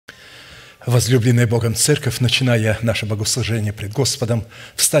Возлюбленная Богом Церковь, начиная наше богослужение пред Господом,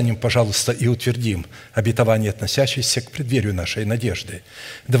 встанем, пожалуйста, и утвердим обетование, относящееся к преддверию нашей надежды.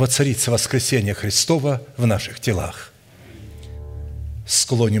 Да воцарится воскресение Христова в наших телах.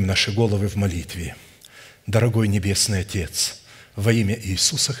 Склоним наши головы в молитве. Дорогой Небесный Отец, во имя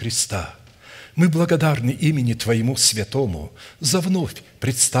Иисуса Христа, мы благодарны имени Твоему Святому за вновь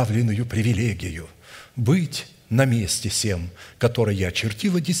представленную привилегию быть на месте сем, которое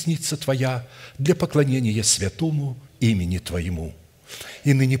очертила десница Твоя для поклонения святому имени Твоему.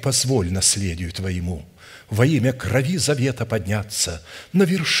 И ныне позволь наследию Твоему во имя крови завета подняться на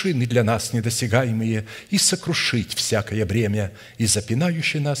вершины для нас недосягаемые и сокрушить всякое бремя и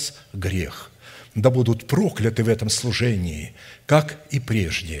запинающий нас грех. Да будут прокляты в этом служении, как и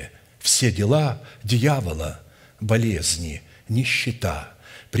прежде, все дела дьявола, болезни, нищета,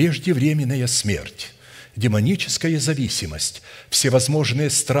 преждевременная смерть, демоническая зависимость, всевозможные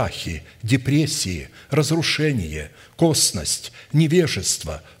страхи, депрессии, разрушение, косность,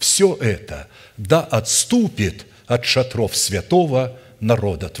 невежество – все это да отступит от шатров святого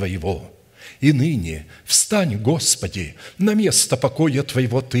народа Твоего. И ныне встань, Господи, на место покоя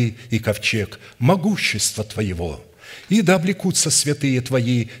Твоего Ты и ковчег могущества Твоего, и да облекутся святые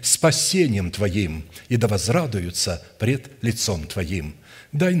Твои спасением Твоим, и да возрадуются пред лицом Твоим.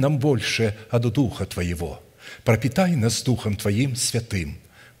 Дай нам больше от Духа Твоего, пропитай нас Духом Твоим святым,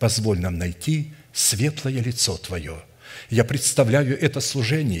 позволь нам найти светлое лицо Твое. Я представляю это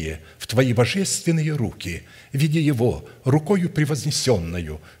служение в Твои божественные руки, видя его рукою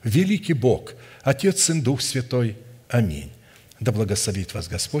превознесенную, великий Бог, Отец и Дух Святой. Аминь. Да благословит вас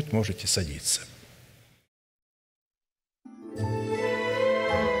Господь, можете садиться.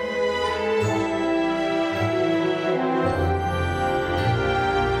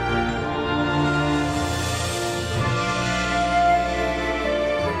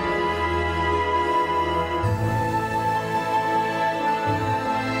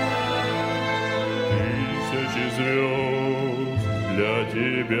 Для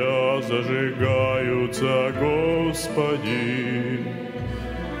Тебя зажигаются, Господи,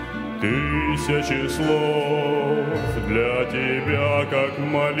 тысячи слов для Тебя, как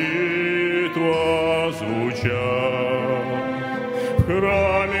молитва звучат. В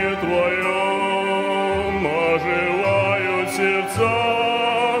храме Твоем оживают сердца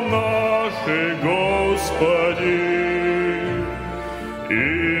наши, Господи, и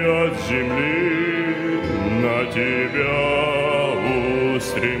от земли на Тебя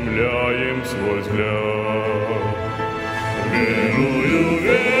устремляем свой взгляд. Верую,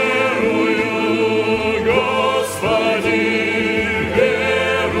 верую, Господи,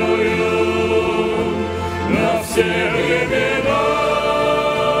 верую на все времена.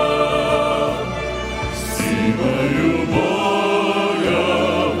 Силою Бога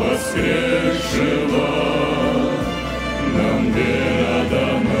воскресшего нам вера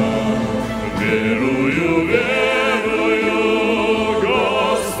дана. Верую, верую,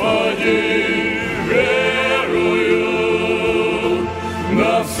 Господи, верую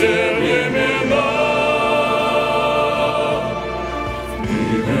на все времена. И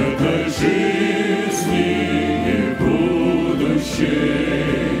в этой жизни и будущей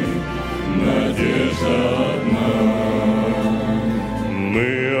надежда одна. Мы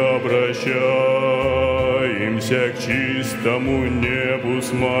обращаемся к чистому небу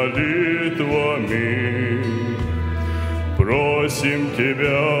с молитвами. Просим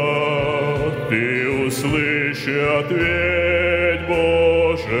Тебя, Ты услышь и ответь,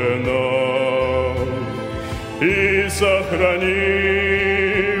 Боже наш, и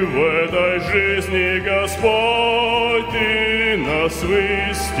сохрани в этой жизни, Господь, Ты нас в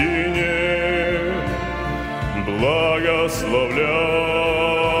истине,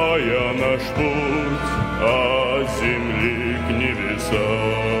 благословляя наш путь от земли к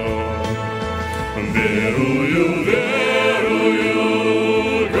небесам. Верую, верую,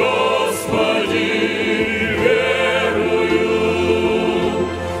 Господи, верую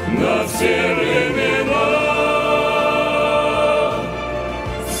на все времена.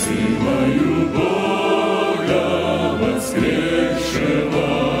 Силою Бога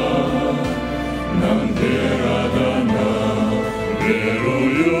воскресшего нам вера дана.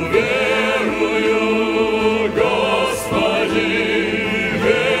 Верую, верую, Господи,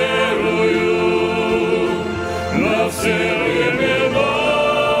 верую на все времена.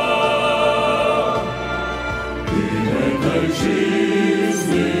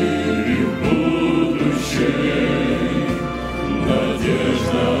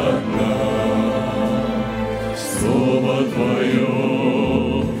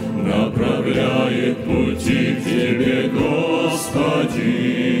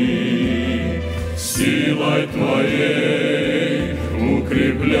 благодать Твоей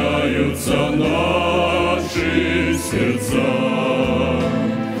укрепляются наши сердца.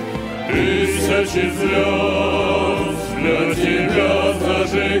 Тысячи звезд для Тебя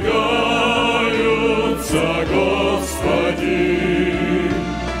зажигаются, Господи,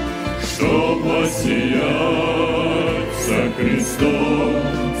 чтоб воссиять со крестом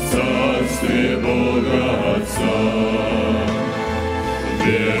в Царстве Бога Отца.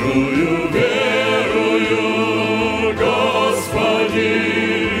 Верую, верую, Господи,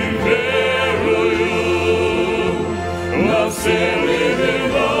 верую во все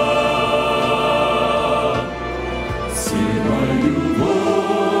времена. Силою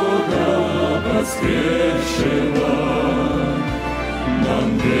Бога воскресшего нам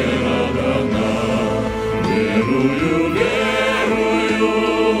вера дана. Верую, верую,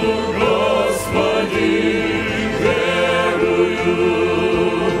 Господи, верую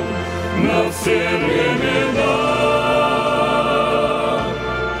на все времена.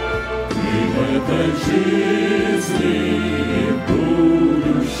 И в этой жизни и в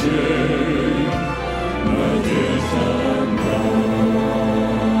будущей надежда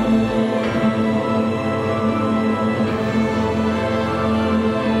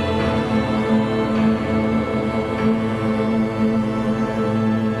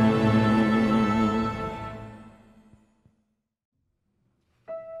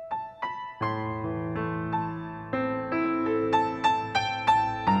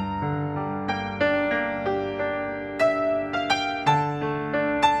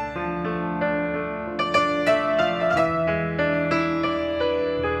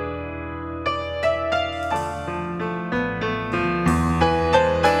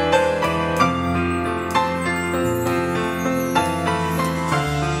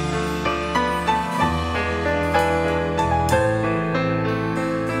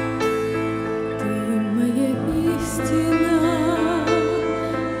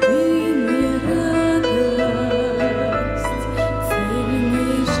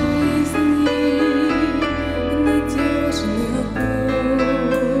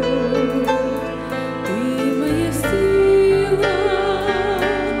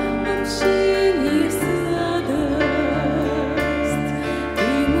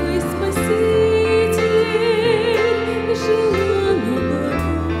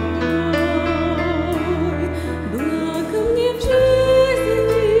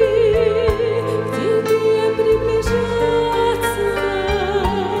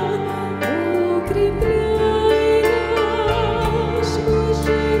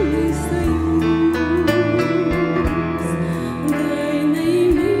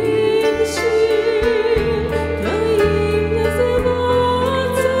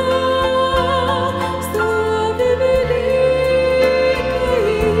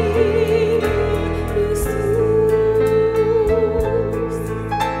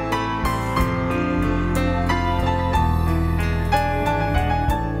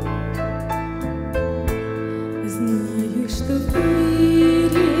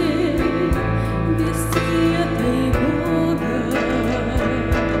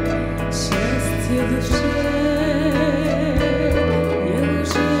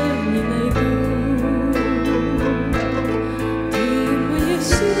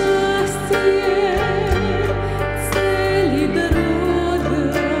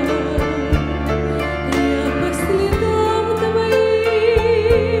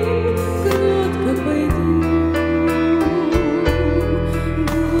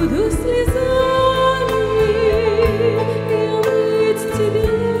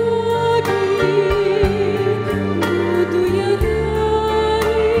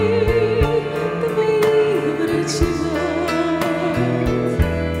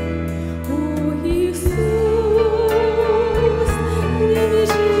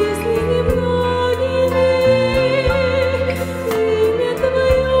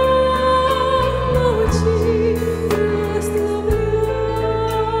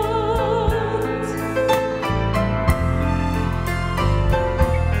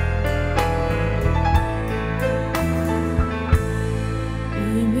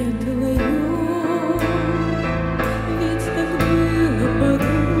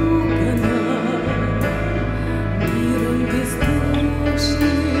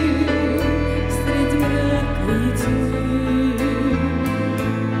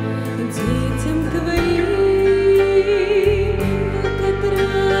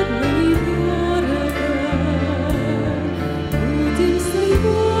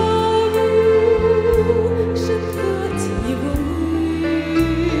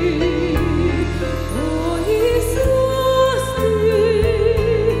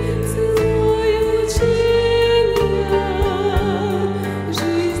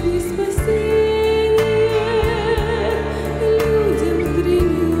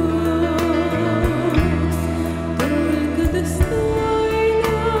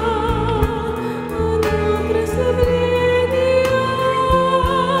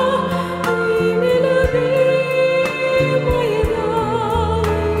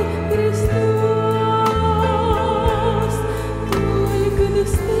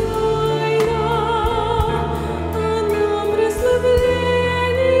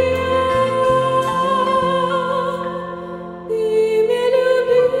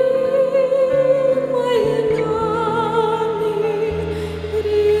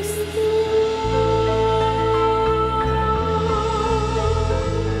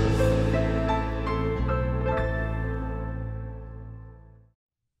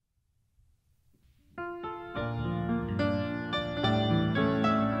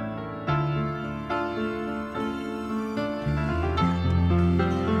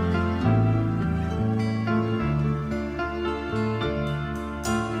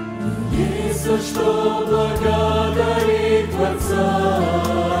за что благодарить Творца.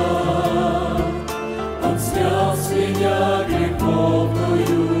 Он снял с меня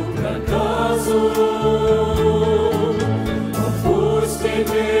греховную проказу. Он пусть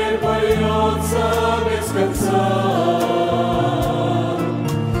теперь поется без конца.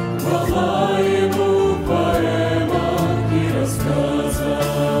 Хвала Ему в поэмах и рассказах.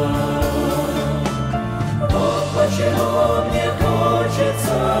 Вот почему мне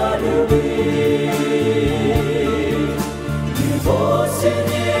хочется любить Его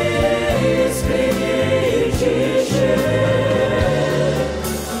сильнее, искреннее и чище.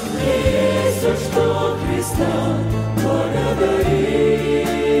 Мне есть за что Христа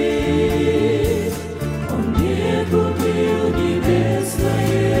благодарить. Он мне купил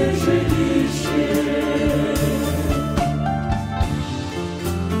небесное жилище.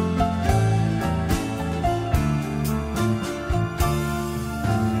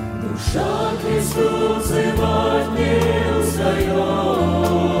 Душа Христу взывать не устает,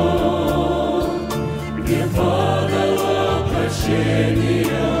 где падала прощения,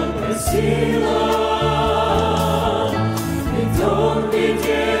 просила. Ведь Он в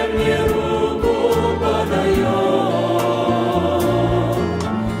беде мне руку подает,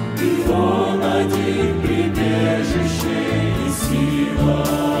 и Он один прибежище и сила.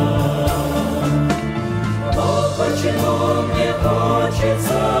 Вот почему мне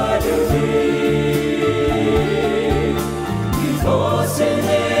хочется любить Его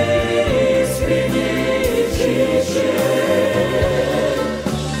сильнее, искреннее и чище.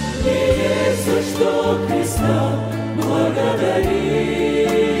 Мне есть за что Христа благодарить.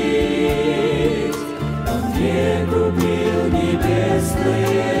 Он мне купил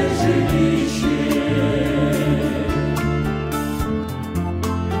небесное жилище.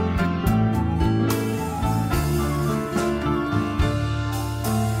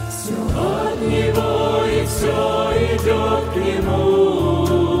 Все от Него и все идет к Нему.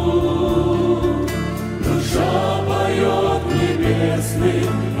 Душа поет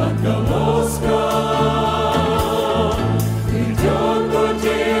небесным отголоском. Придет тот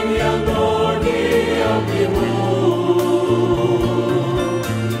день, я ноги обниму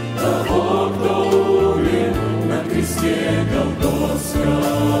того, кто умер на кресте Голгофском.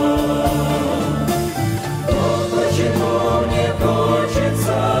 Вот почему мне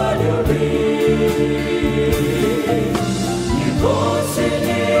хочется любить Его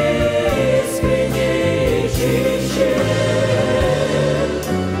сильнее, искреннее и чище.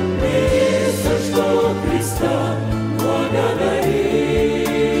 Мне есть за что Христа благодарить.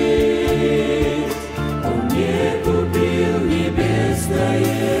 Он мне купил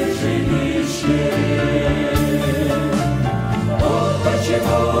небесное жилище. Вот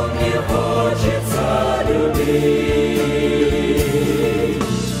почему мне хочется любить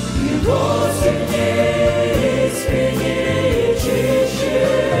Его сильнее, искреннее и чище.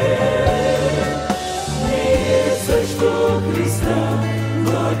 Мне есть за что Христа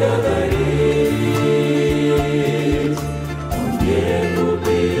благодарить. Он мне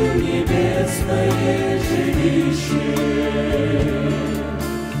купил небесное жилище.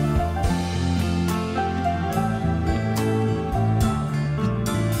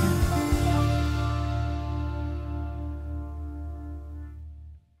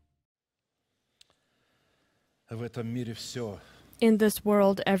 В этом мире все In this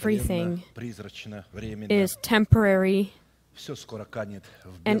world, everything призрачно, временно. is temporary, Все скоро канет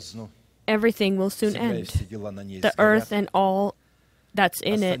в and бездну. everything will soon Земля и end. все дела на ней The сгорят. earth and all that's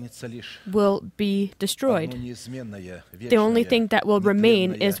in it Останется лишь will be одно destroyed. неизменное, The only thing that will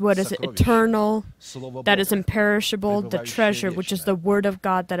remain нетленное is what is сокровище. eternal, Слово that is Бога, imperishable, the treasure, which is the word of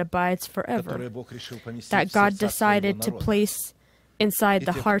God that abides которое forever, Бог решил поместить that в God сердца своего decided to народа. place inside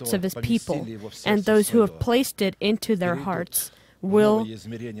the hearts of his people, and those who have placed it into their hearts will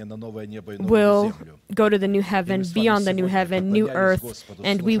go to the new heaven, beyond the new heaven, new earth,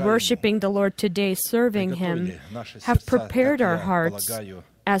 and we worshiping the Lord today, serving Him, have prepared our hearts,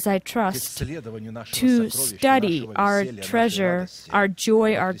 as I trust, to study our treasure, our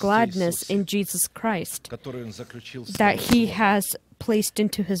joy, our gladness in Jesus Christ, that He has placed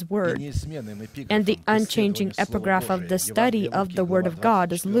into His Word. And the unchanging epigraph of the study of the Word of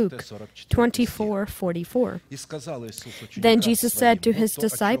God is Luke 24:44. Then Jesus said to His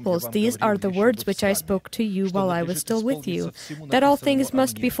disciples, "These are the words which I spoke to you while I was still with you, that all things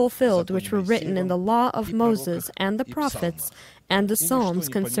must be fulfilled which were written in the law of Moses and the prophets and the Psalms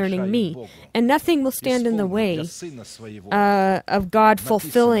concerning me, and nothing will stand in the way of God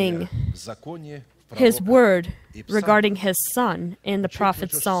fulfilling His Word regarding his Son in the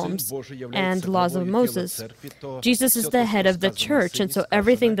prophets' Psalms and laws of Moses. Jesus is the head of the church, and so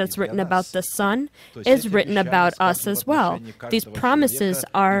everything that's written about the Son is written about us as well. These promises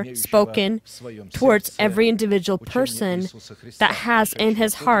are spoken towards every individual person that has in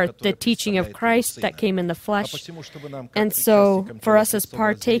his heart the teaching of Christ that came in the flesh. And so, for us as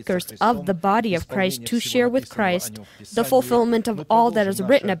partakers of the body of Christ to share with Christ the fulfillment of all that is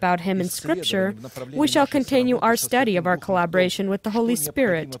written about him in Scripture, we shall continue our study of our collaboration with the Holy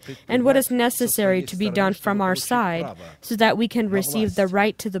Spirit and what is necessary to be done from our side so that we can receive the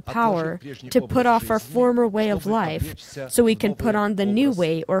right to the power to put off our former way of life so we can put on the new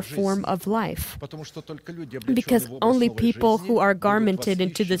way or form of life. Because only people who are garmented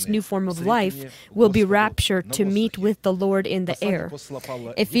into this new form of life will be raptured to meet with the Lord in the air.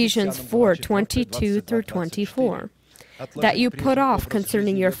 Ephesians 4:22 through 24. That you put off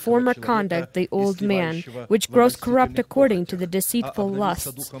concerning your former conduct the old man, which grows corrupt according to the deceitful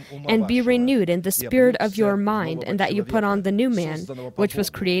lusts, and be renewed in the spirit of your mind, and that you put on the new man, which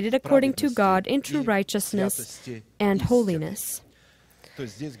was created according to God in true righteousness and holiness.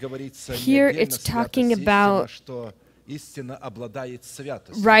 Here it's talking about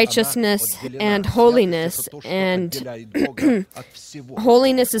righteousness and holiness, and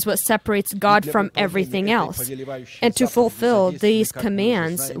holiness is what separates God from everything else. And to fulfill these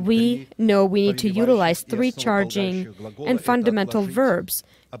commands, we know we need to utilize three charging and fundamental verbs: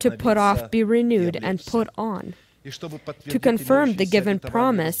 to put off, be renewed, and put on. To confirm the given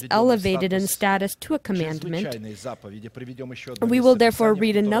promise elevated in status to a commandment, we will therefore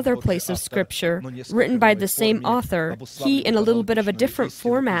read another place of Scripture written by the same author. He, in a little bit of a different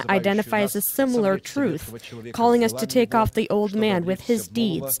format, identifies a similar truth, calling us to take off the old man with his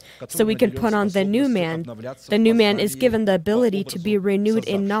deeds so we can put on the new man. The new man is given the ability to be renewed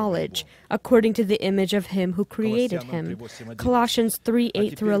in knowledge according to the image of him who created him. Colossians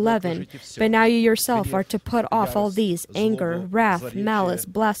 3:8 through 11. But now you yourself are to put off all these: anger, wrath, malice,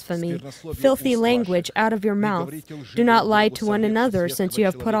 blasphemy, filthy language out of your mouth. Do not lie to one another, since you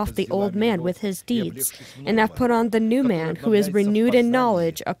have put off the old man with his deeds, and have put on the new man, who is renewed in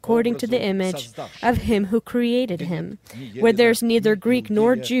knowledge according to the image of him who created him. Where there is neither Greek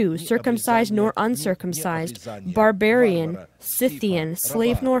nor Jew, circumcised nor uncircumcised, barbarian, Scythian,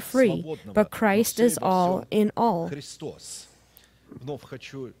 slave nor free, but Christ is all in all.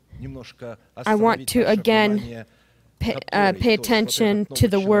 I want to again pay attention to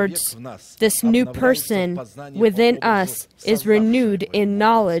the words, this new person within us is renewed in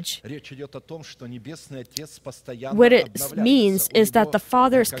knowledge. What it means is that the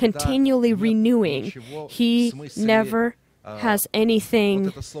Father is continually renewing. He never has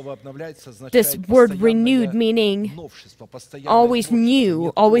anything. This word renewed meaning always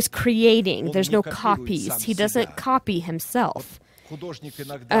new, always creating. There's no copies. He doesn't copy himself.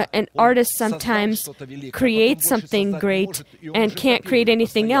 An artist sometimes creates something great and can't create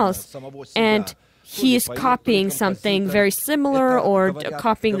anything else, and he is copying something very similar or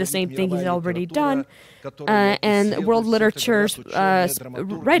copying the same thing he's already done. And world literatures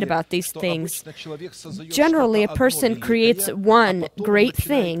write about these things. Generally, a person creates one great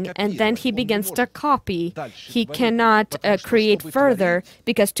thing and then he begins to copy. He cannot create further,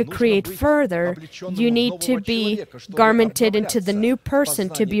 because to create further, you need to be garmented into the new person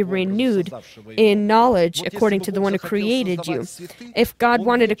to be renewed in knowledge according to the one who created you. If God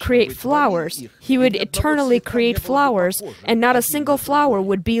wanted to create flowers, he would eternally create flowers, and not a single flower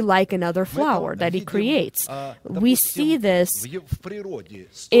would be like another flower that he creates. We see this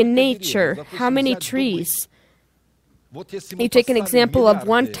in nature. How many trees? You take an example of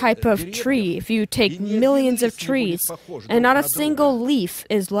one type of tree. If you take millions of trees, and not a single leaf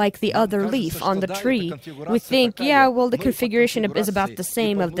is like the other leaf on the tree, we think, yeah, well, the configuration is about the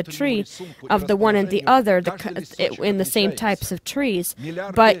same of the tree, of the one and the other, in the same types of trees.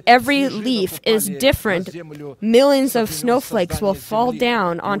 But every leaf is different. Millions of snowflakes will fall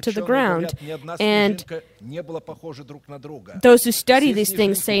down onto the ground, and those who study these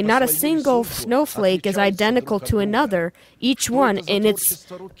things say not a single snowflake is identical to another. Each one in its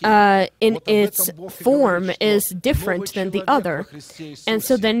form is different than the other. And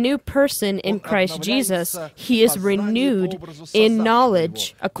so the new person in Christ Jesus, he is renewed in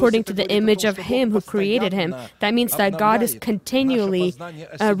knowledge according to the image of him who created him. That means that God is continually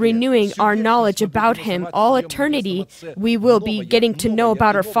renewing our knowledge about him. All eternity, we will be getting to know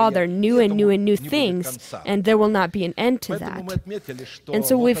about our Father new and new and new things, and there will not be an end to that. And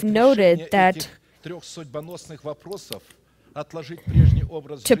so we've noted that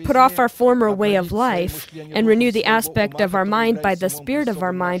to put off our former way of life and renew the aspect of our mind by the spirit of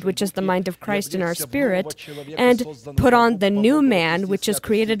our mind, which is the mind of Christ in our spirit, and put on the new man, which is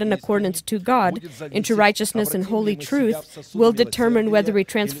created in accordance to God, into righteousness and holy truth, will determine whether we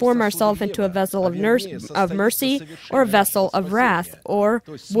transform ourselves into a vessel of mercy or a vessel of wrath, or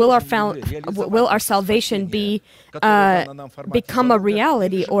will our salvation become a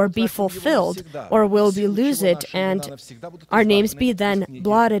reality or be fulfilled, or will we lose it and our names be then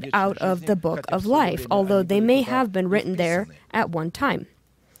blotted out of the book of life, although they may have been written there at one time.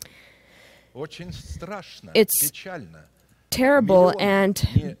 It's terrible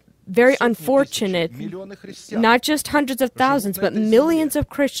and very unfortunate, not just hundreds of thousands, but millions of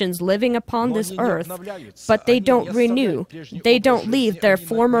Christians living upon this earth, but they don't renew. They don't leave their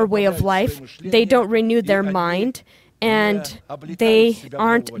former way of life. They don't renew their mind, and they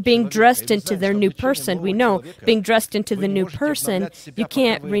aren't being dressed into their new person. We know, being dressed into the new person, you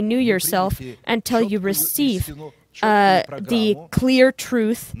can't renew yourself until you receive the clear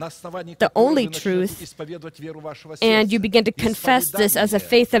truth, the only truth, and you begin to confess this as a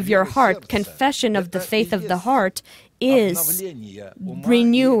faith of your heart. Confession of the faith of the heart is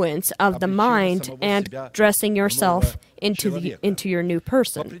renewance of the mind and dressing yourself into your new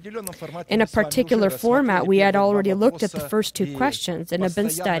person. In a particular format, we had already looked at the first two questions and have been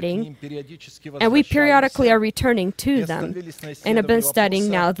studying, and we periodically are returning to them, and have been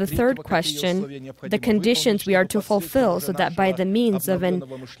studying now the third question, the conditions we are to fulfill, so that by the means of an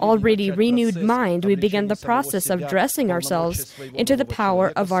already renewed mind, we begin the process of dressing ourselves into the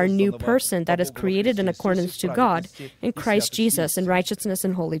power of our new person that is created in accordance to God in Christ Jesus in righteousness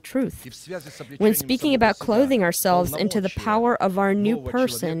and holy truth. When speaking about clothing ourselves into the power of our new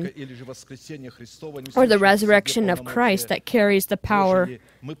person, or the resurrection of Christ that carries the power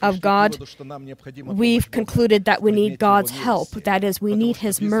of God, we've concluded that we need God's help. That is, we need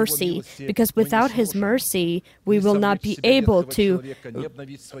His mercy, because without His mercy, we will not be able to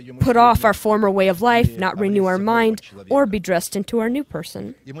put off our former way of life, not renew our mind, or be dressed into our new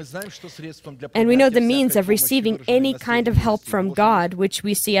person. And we know the means of receiving any kind of help from God, which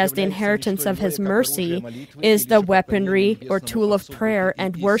we see as the inheritance of His mercy, is the weaponry or tool of prayer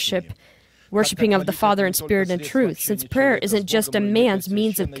and worshiping of the Father in spirit and truth, since prayer isn't just a man's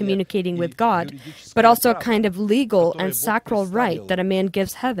means of communicating with God, but also a kind of legal and sacral right that a man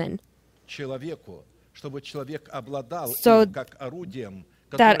gives heaven, so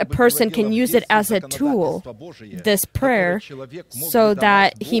that a person can use it as a tool, this prayer, so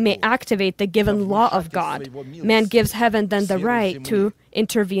that he may activate the given law of God. Man gives heaven then the right to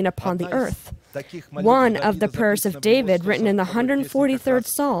intervene upon the earth. One of the prayers of David, written in the 143rd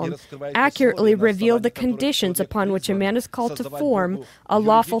Psalm, accurately revealed the conditions upon which a man is called to form a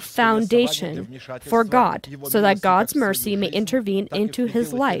lawful foundation for God, so that God's mercy may intervene into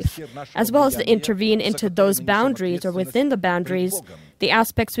his life, as well as to intervene into those boundaries, or within the boundaries, the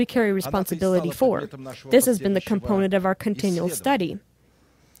aspects we carry responsibility for. This has been the component of our continual study.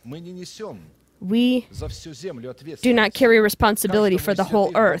 We do not carry responsibility for the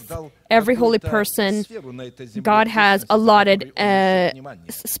whole earth. Every holy person, God has allotted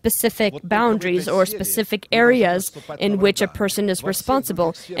specific boundaries or specific areas in which a person is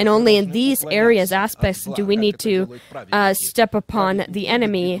responsible. And only in these areas, aspects, do we need to step upon the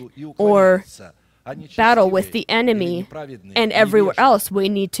enemy or battle with the enemy. And everywhere else, we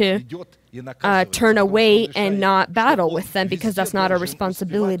need to turn away and not battle with them, because that's not our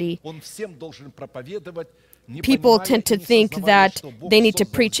responsibility. People tend to think that they need to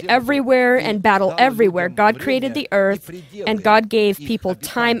preach everywhere and battle everywhere. God created the earth, and God gave people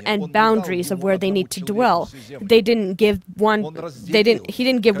time and boundaries of where they need to dwell. He didn't give one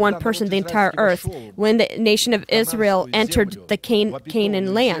person the entire earth. When the nation of Israel entered the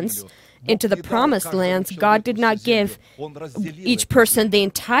Canaan lands, into the promised lands, God did not give each person the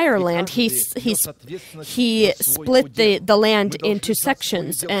entire land. He split the land into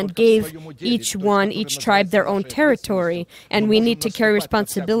sections and gave each tribe their own territory. And we need to carry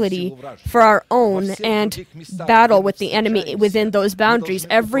responsibility for our own and battle with the enemy within those boundaries.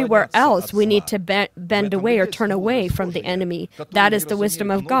 Everywhere else, we need to bend away or turn away from the enemy. That is the wisdom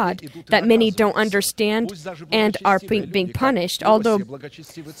of God that many don't understand and are being punished. Although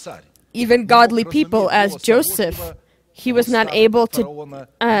even godly people, as Joseph, he was not able to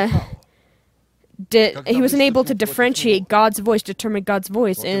differentiate God's voice, determine God's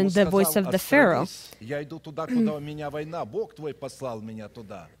voice in the voice of the Pharaoh.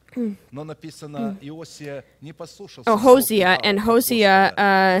 Hosea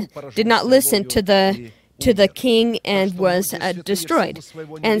did not listen to the to the king and was destroyed.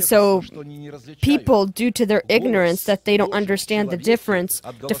 And so people, due to their ignorance, that they don't understand the difference,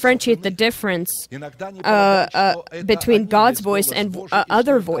 differentiate the difference between God's voice and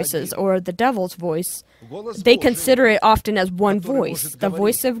other voices or the devil's voice, they consider it often as one voice, the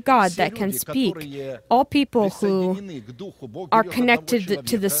voice of God that can speak. All people who are connected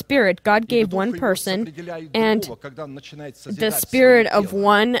to the Spirit, God gave one person, and the Spirit of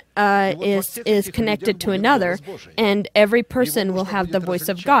one is connected to another, and every person will have the voice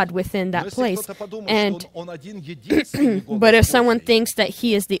of God within that place. And but if someone thinks that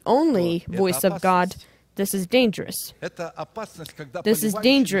he is the only voice of God, this is dangerous. This is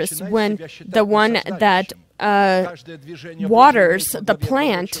dangerous when the one that waters the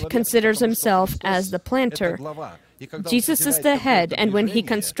plant considers himself as the planter. Jesus is the head, and when he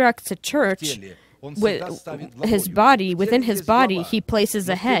constructs a church with his body, within his body, he places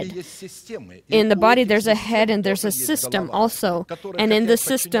a head. In the body, there's a head and there's a system also. And in the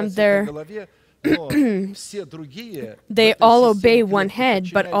system, they all obey one head,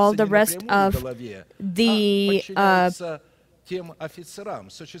 but all the rest of the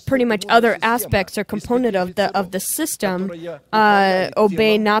pretty much other aspects or component of the system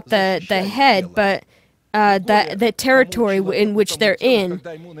obey not the head, but the territory in which they're in.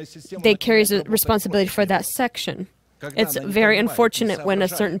 They carry the responsibility for that section. It's very unfortunate when a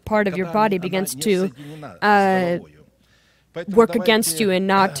certain part of your body begins to work against you and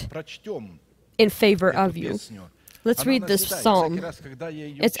not in favor of you. Let's read this psalm.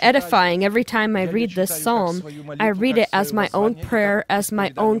 It's edifying. Every time I read this psalm, I read it as my own prayer, as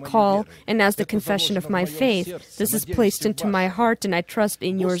my own call, and as the confession of my faith. This is placed into my heart, and I trust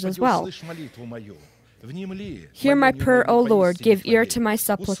in yours as well. Hear my prayer, O Lord, give ear to my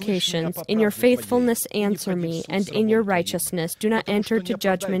supplications. In your faithfulness answer me, and in your righteousness do not enter to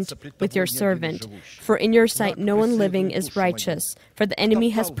judgment with your servant. For in your sight no one living is righteous. For the enemy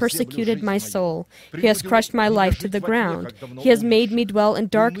has persecuted my soul. He has crushed my life to the ground. He has made me dwell in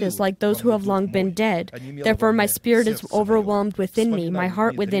darkness like those who have long been dead. Therefore my spirit is overwhelmed within me. My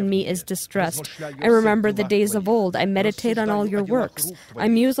heart within me is distressed. I remember the days of old. I meditate on all your works. I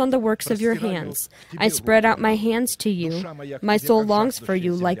muse on the works of your hands. I spread out my hands to you. My soul longs for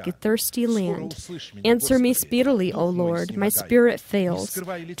you like a thirsty land. Answer me speedily, O Lord. My spirit fails.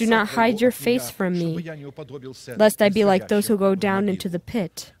 Do not hide your face from me, lest I be like those who go down into the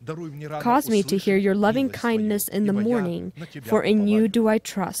pit. Cause me to hear your loving kindness in the morning, for in you do I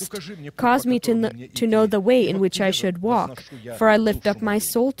trust. Cause me to know the way in which I should walk, for I lift up my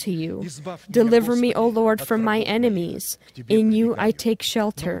soul to you. Deliver me, O Lord, from my enemies. In you I take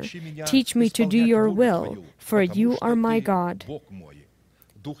shelter. Teach me to do your will, for you are my God.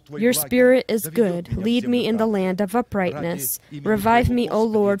 Your spirit is good. Lead me in the land of uprightness. Revive me, O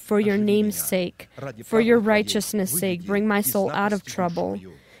Lord, for your name's sake. For your righteousness' sake, bring my soul out of trouble.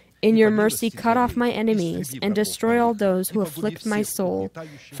 In your mercy, cut off my enemies and destroy all those who afflict my soul,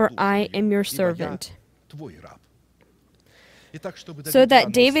 for I am your servant. So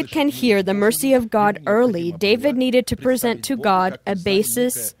that David can hear the mercy of God early, David needed to present to God a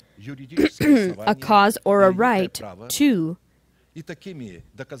basis, a cause, or a right to it.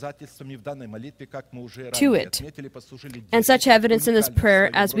 And such evidence in this prayer,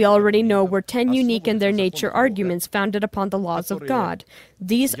 as we already know, were 10 unique in their nature arguments founded upon the laws of God.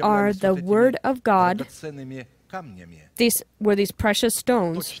 These are the Word of God. These were these precious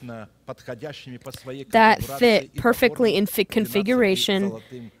stones that fit perfectly in configuration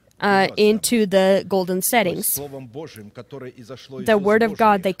into the golden settings. The Word of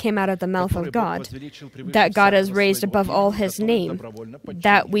God that came out of the mouth of God, that God has raised above all His name,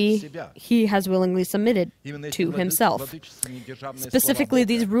 that He has willingly submitted to Himself. Specifically,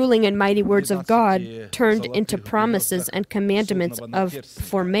 these ruling and mighty words of God turned into promises and commandments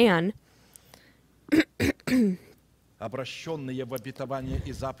for man,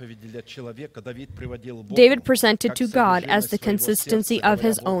 David presented to God as the consistency of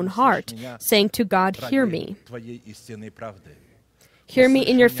his own heart, saying to God, "Hear me. Hear me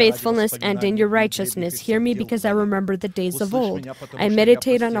in your faithfulness and in your righteousness. Hear me because I remember the days of old. I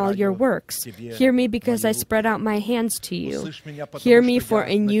meditate on all your works. Hear me because I spread out my hands to you. Hear me, for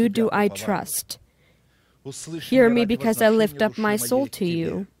in you do I trust. Hear me because I lift up my soul to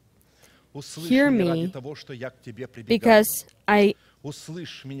you. Hear me because I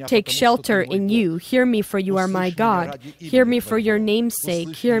take shelter in you. Hear me, for you are my God. Hear me for your name's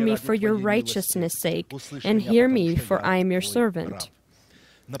sake. Hear me for your righteousness' sake. And hear me, for I am your servant."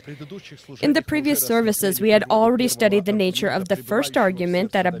 In the previous services, we had already studied the nature of the first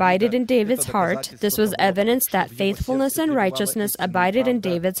argument that abided in David's heart. This was evidence that faithfulness and righteousness abided in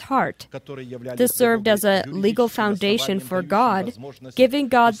David's heart. This served as a legal foundation for God, giving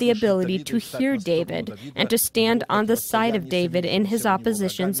God the ability to hear David and to stand on the side of David in his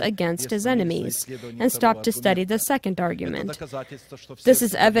oppositions against his enemies, and stop to study the second argument. This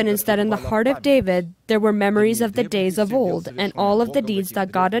is evidence that in the heart of David there were memories of the days of old and all of the deeds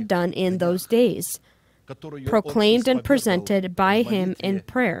that God had done in those days, proclaimed and presented by him in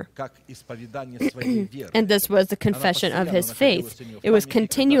prayer. And this was the confession of his faith. It was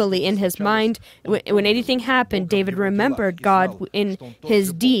continually in his mind. When anything happened, David remembered God in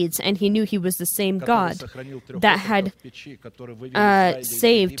his deeds, and he knew he was the same God that had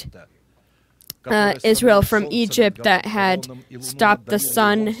saved Israel from Egypt, that had stopped the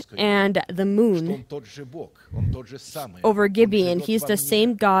sun and the moon over Gibeon. He's the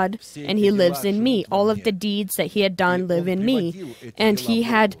same God, and he lives in me. All of the deeds that he had done live in me. And he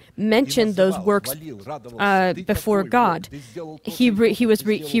had mentioned those works before God. He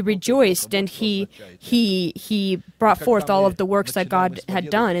rejoiced, and he brought forth all of the works that God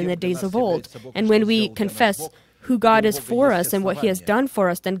had done in the days of old. And when we confess who God is for us and what he has done for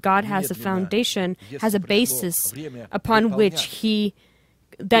us, then God has a foundation, has a basis upon which he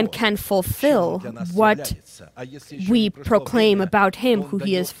then can fulfill what we proclaim about him, who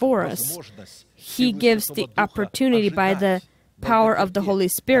he is for us. He gives the opportunity by the power of the Holy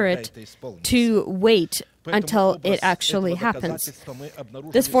Spirit to wait until it actually happens.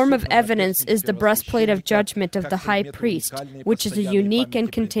 This form of evidence is the breastplate of judgment of the high priest, which is a unique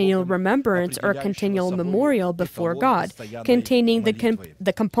and continual remembrance or continual memorial before God, containing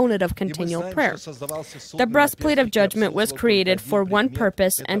the component of continual prayer. The breastplate of judgment was created for one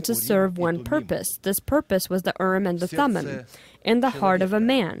purpose and to serve one purpose. This purpose was the Urim and the Thummim in the heart of a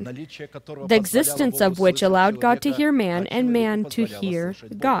man, the existence of which allowed God to hear man and man to hear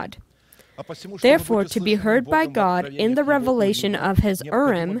God. Therefore, to be heard by God in the revelation of his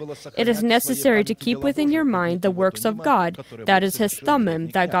Urim, it is necessary to keep within your mind the works of God, that is his Thummim,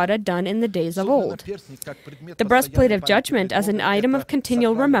 that God had done in the days of old. The breastplate of judgment as an item of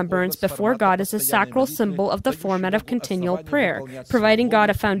continual remembrance before God is a sacral symbol of the format of continual prayer, providing God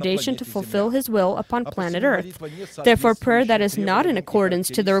a foundation to fulfill his will upon planet Earth. Therefore, prayer that is not in accordance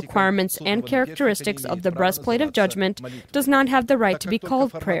to the requirements and characteristics of the breastplate of judgment does not have the right to be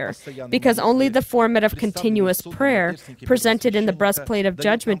called prayer, because only the format of continuous prayer presented in the breastplate of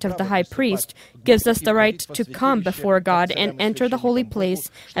judgment of the high priest gives us the right to come before God and enter the holy place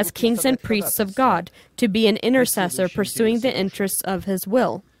as kings and priests of God, to be an intercessor pursuing the interests of his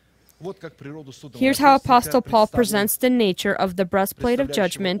will. Here's how Apostle Paul presents the nature of the breastplate of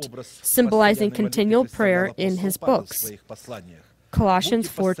judgment, symbolizing continual prayer in his books. Colossians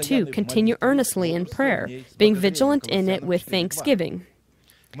 4:2, continue earnestly in prayer, being vigilant in it with thanksgiving.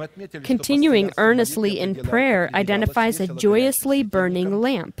 Continuing earnestly in prayer identifies a joyously burning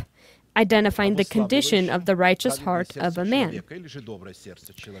lamp, identifying the condition of the righteous heart of a man,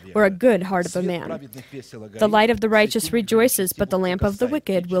 or a good heart of a man. The light of the righteous rejoices, but the lamp of the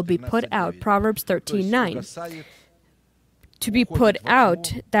wicked will be put out. Proverbs 13:9. To be put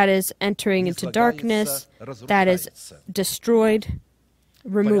out, that is entering into darkness, that is destroyed,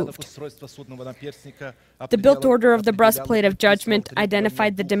 removed. The built order of the breastplate of judgment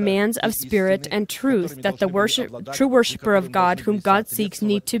identified the demands of spirit and truth that the true worshiper of God whom God seeks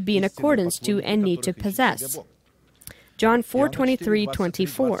need to be in accordance to and need to possess. John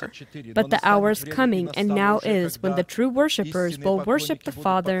 4:23-24. But the hour is coming, and now is, when the true worshippers will worship the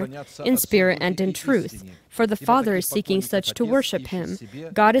Father in spirit and in truth. For the Father is seeking such to worship him.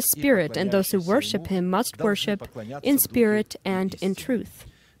 God is spirit, and those who worship him must worship in spirit and in truth.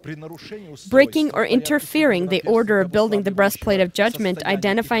 Breaking or interfering the order of building the breastplate of judgment,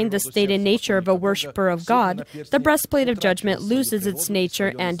 identifying the state and nature of a worshiper of God, the breastplate of judgment loses its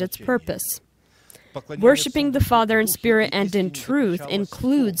nature and its purpose. Worshipping the Father in spirit and in truth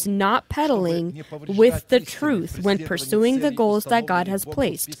includes not peddling with the truth when pursuing the goals that God has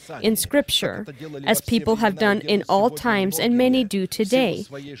placed in Scripture, as people have done in all times and many do today,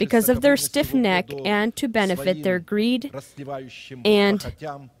 because of their stiff neck and to benefit their greed and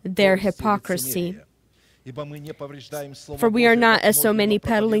their hypocrisy. For we are not as so many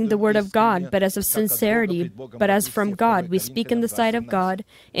peddling the word of God, but as of sincerity, but as from God. We speak in the sight of God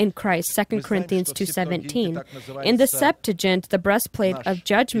in Christ. 2 Corinthians 2:17. In the Septuagint, the breastplate of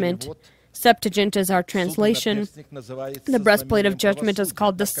judgment Septuagint is our translation. The breastplate of judgment is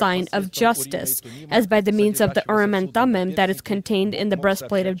called the sign of justice, as by the means of the Urim and Thummim that is contained in the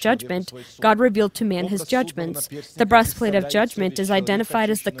breastplate of judgment, God revealed to man his judgments. The breastplate of judgment is identified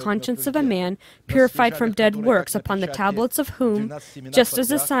as the conscience of a man purified from dead works, upon the tablets of whom, just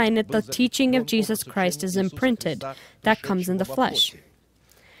as a sign that the teaching of Jesus Christ is imprinted, that comes in the flesh.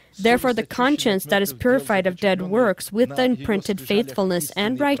 Therefore, the conscience that is purified of dead works with the imprinted faithfulness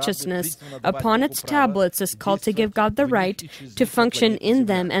and righteousness upon its tablets is called to give God the right to function in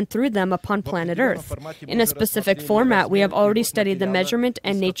them and through them upon planet Earth. In a specific format, we have already studied the measurement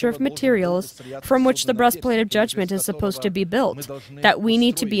and nature of materials from which the breastplate of judgment is supposed to be built, that we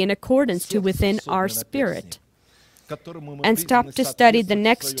need to be in accordance to within our spirit. And stop to study the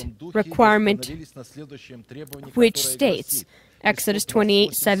next requirement, which states, Exodus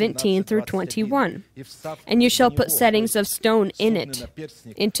 28:17 through 21. And you shall put settings of stone in it.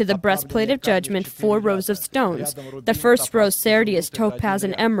 Into the breastplate of judgment 4 rows of stones. The first row sardius, topaz,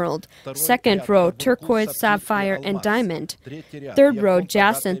 and emerald. Second row turquoise, sapphire, and diamond. Third row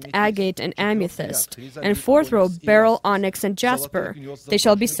jacinth, agate, and amethyst. And fourth row beryl, onyx, and jasper. They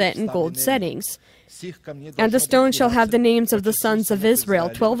shall be set in gold settings. And the stone shall have the names of the sons of Israel,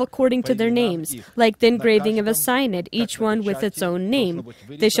 12 according to their names, like the engraving of a signet, each one with its own name.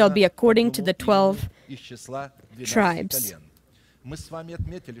 They shall be according to the 12 tribes.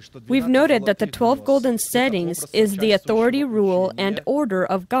 We've noted that the 12 golden settings is the authority, rule, and order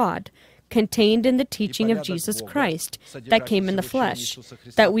of God, contained in the teaching of Jesus Christ that came in the flesh,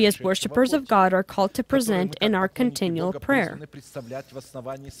 that we as worshippers of God are called to present in our continual prayer.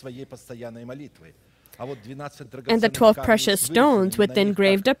 And the 12 precious stones with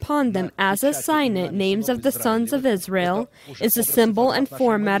engraved upon them as a signet names of the sons of Israel is a symbol and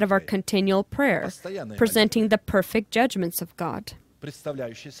format of our continual prayer, presenting the perfect judgments of God.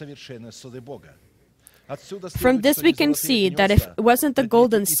 From this we can see that if it wasn't the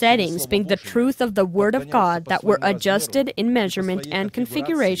golden settings being the truth of the Word of God that were adjusted in measurement and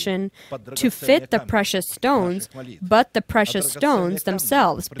configuration to fit the precious stones, but the precious stones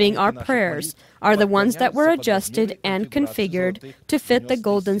themselves, being our prayers, are the ones that were adjusted and configured to fit the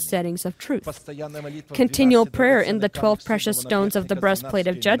golden settings of truth. Continual prayer in the 12 precious stones of the breastplate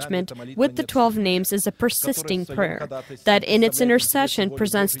of judgment with the 12 names is a persisting prayer that in its intercession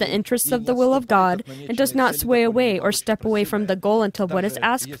presents the interests of the will of God and does not sway away or step away from the goal until what is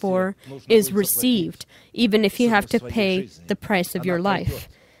asked for is received, even if you have to pay the price of your life.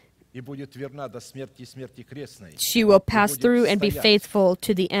 She will pass through and be faithful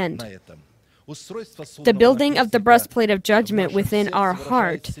to the end. The building of the breastplate of judgment within our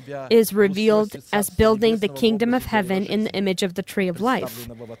heart is revealed as building the kingdom of heaven in the image of the tree of life,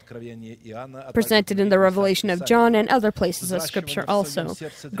 presented in the Revelation of John and other places of Scripture also.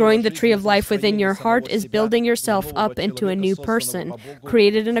 Growing the tree of life within your heart is building yourself up into a new person,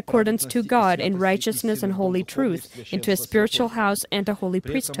 created in accordance to God in righteousness and holy truth, into a spiritual house and a holy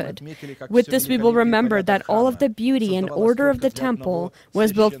priesthood. With this we will remember that all of the beauty and order of the temple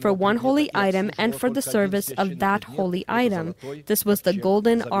was built for one holy item and for the service of that holy item. This was the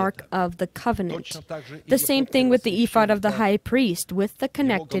golden ark of the covenant. The same thing with the ephod of the high priest, with the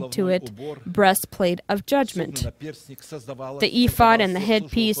connected to it breastplate of judgment. The ephod and the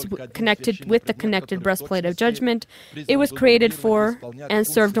headpiece connected with the connected breastplate of judgment, it was created for and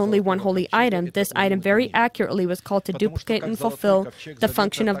served only one holy item. This item very accurately was called to duplicate and fulfill the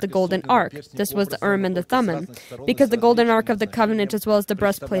function of the golden ark. This was the Urim and the Thummim. Because the golden ark of the covenant as well as the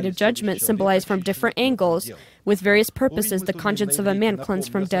breastplate of judgment symbolize from different angles, with various purposes, the conscience of a man cleansed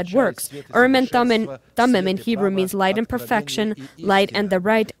from dead works. Urim and Thummim in Hebrew means light and perfection, light and the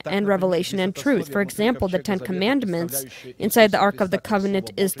right, and revelation and truth. For example, the 10 Commandments inside the Ark of the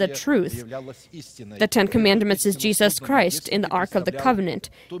Covenant is the truth. The 10 Commandments is Jesus Christ in the Ark of the Covenant.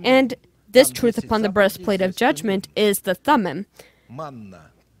 And this truth upon the breastplate of judgment is the Thummim.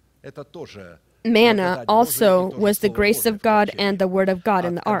 Manna also was the grace of God and the Word of God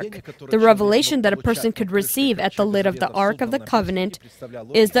in the ark. The revelation that a person could receive at the lid of the Ark of the Covenant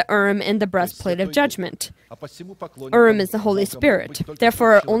is the Urim in the breastplate of judgment. Urim is the Holy Spirit.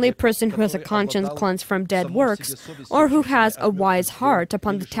 Therefore, only a person who has a conscience cleansed from dead works, or who has a wise heart,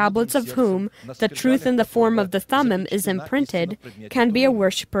 upon the tablets of whom the truth in the form of the Thummim is imprinted, can be a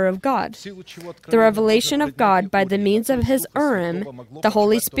worshipper of God. The revelation of God by the means of his Urim, the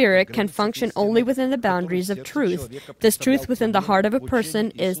Holy Spirit, can function only within the boundaries of truth. This truth within the heart of a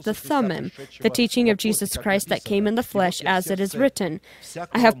person is the Thummim, the teaching of Jesus Christ that came in the flesh, as it is written,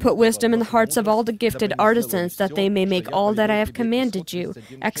 I have put wisdom in the hearts of all the gifted artisans, that they may make all that I have commanded you.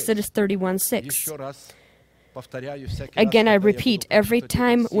 Exodus 31:6. Again, I repeat, every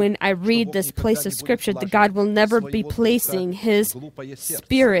time when I read this place of Scripture, that God will never be placing His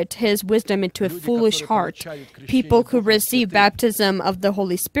Spirit, His wisdom into a foolish heart. People who receive baptism of the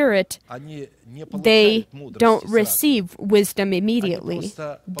Holy Spirit, they don't receive wisdom immediately.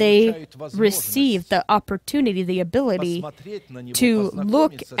 They receive the opportunity, the ability to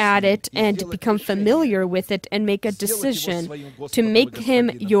look at it and become familiar with it and make a decision to make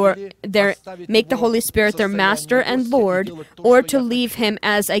make the Holy Spirit their Master and Lord, or to leave Him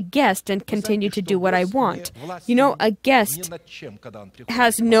as a guest and continue to do what I want. You know, a guest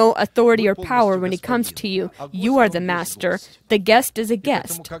has no authority or power when it comes to you. You are the Master. The guest is a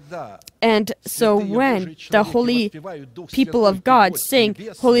guest. And so when the holy people of God sing,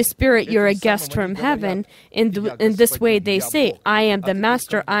 Holy Spirit, you're a guest from heaven, in this way they say, I am the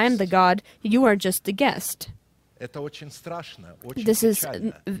Master, I am the God, you are just the guest.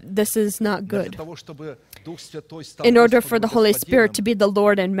 This is not good. In order for the Holy Spirit to be the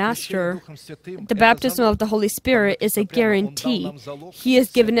Lord and Master, the baptism of the Holy Spirit is a guarantee. He has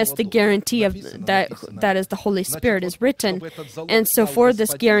given us the guarantee of that is the Holy Spirit is written. And so for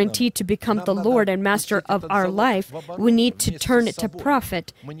this guarantee to become the Lord and Master of our life, we need to turn it to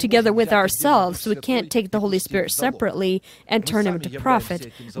profit together with ourselves. We can't take the Holy Spirit separately and turn Him to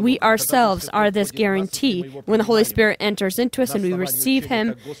profit. We ourselves are this guarantee. When the Holy Spirit enters into us and we receive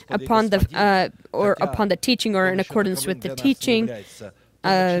Him upon the teaching or in accordance with the teaching,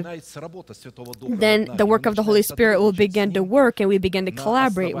 then the work of the Holy Spirit will begin to work and we begin to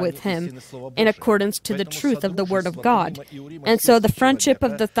collaborate with Him in accordance to the truth of the Word of God. And so the friendship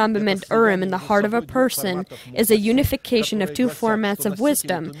of the Thummim and Urim in the heart of a person is a unification of two formats of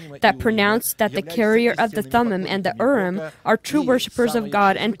wisdom that pronounce that the carrier of the Thummim and the Urim are true worshippers of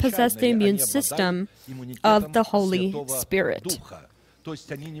God and possess the immune system of the Holy Spirit.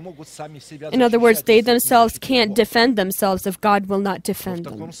 In other words, they themselves can't defend themselves if God will not defend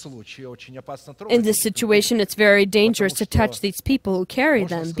them. In this situation, it's very dangerous to touch these people who carry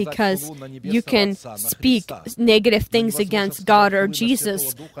them, because you can speak negative things against God or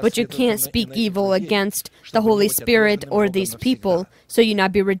Jesus, but you can't speak evil against the Holy Spirit or these people, so you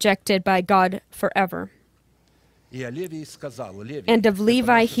not be rejected by God forever. And of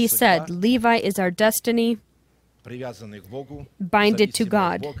Levi he said, Levi is our destiny, binded to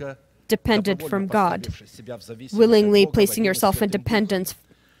God, dependent from God, willingly placing yourself in dependence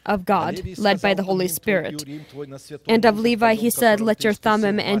of God, led by the Holy Spirit. And of Levi he said, let your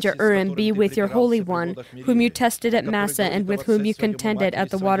Thummim and your Urim be with your Holy One, whom you tested at Massah and with whom you contended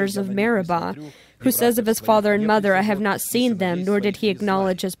at the waters of Meribah, who says of his father and mother, I have not seen them, nor did he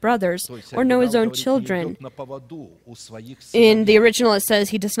acknowledge his brothers, or know his own children. In the original it says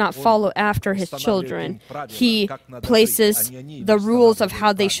he does not follow after his children. He places the rules of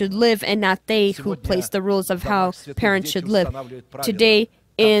how they should live, and not they who place the rules of how parents should live. Today,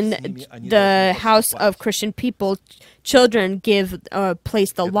 in the house of Christian people, children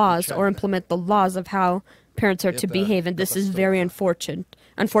place the laws or implement the laws of how parents are to behave, and this is very unfortunate.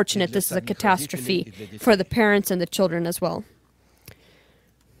 This is a catastrophe for the parents and the children as well.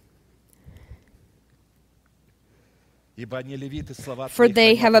 For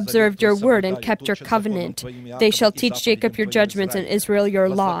they have observed your word and kept your covenant. They shall teach Jacob your judgments and Israel your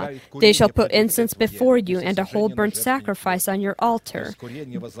law. They shall put incense before you and a whole burnt sacrifice on your altar.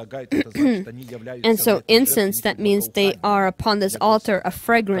 And so incense, that means they are upon this altar a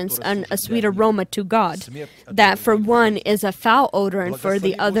fragrance and a sweet aroma to God. That for one is a foul odor and for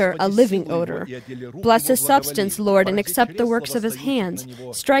the other a living odor. Bless his substance, Lord, and accept the works of his hands.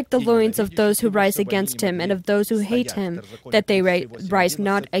 Strike the loins of those who rise against him and of those who hate him, that they rise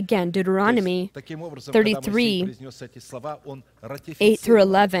not again. Deuteronomy 33, 8 through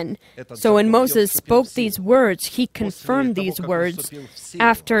 11. So when Moses spoke these words, he confirmed these words.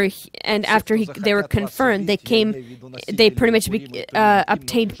 After they were confirmed, they pretty much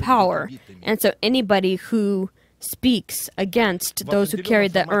obtained power. And so anybody who speaks against those who carry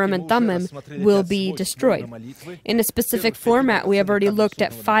the Urim and Thummim will be destroyed. In a specific format, we have already looked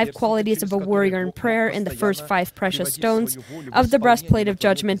at 5 qualities of a warrior in prayer in the first 5 precious stones of the breastplate of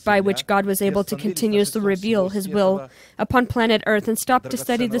judgment, by which God was able to continuously reveal His will upon planet Earth, and stop to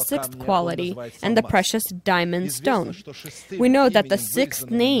study the 6th quality and the precious diamond stone. We know that the 6th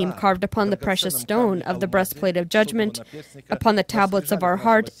name carved upon the precious stone of the breastplate of judgment upon the tablets of our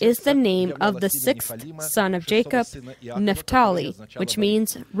heart is the name of the 6th son of Jacob, Naphtali, which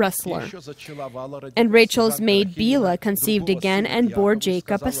means wrestler. And Rachel's maid Bilhah conceived again and bore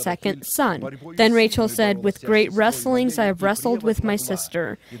Jacob a second son. Then Rachel said, with great wrestlings I have wrestled with my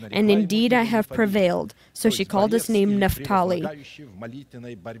sister, and indeed I have prevailed. So she called his name Naphtali.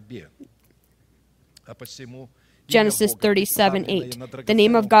 Genesis 37:8. The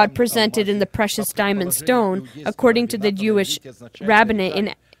name of God presented in the precious diamond stone, according to the Jewish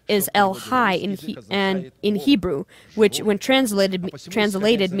rabbinate, is El Hai in Hebrew, which when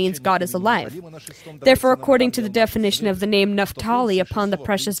translated means God is alive. Therefore, according to the definition of the name Naphtali upon the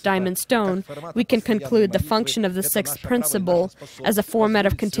precious diamond stone, we can conclude the function of the sixth principle as a format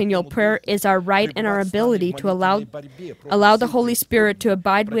of continual prayer is our right and our ability to allow the Holy Spirit to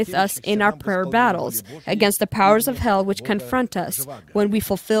abide with us in our prayer battles against the powers of hell which confront us when we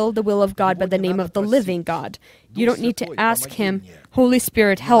fulfill the will of God by the name of the living God. You don't need to ask Him, Holy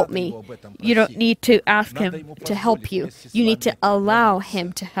Spirit, help me. You don't need to ask Him to help you. You need to allow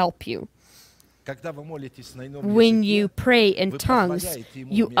Him to help you. When you pray in tongues,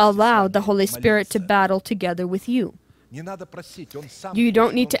 you allow the Holy Spirit to battle together with you. You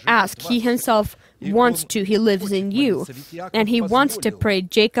don't need to ask. He Himself wants to. He lives in you. And He wants to pray.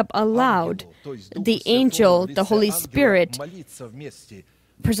 Jacob allowed the angel, the Holy Spirit,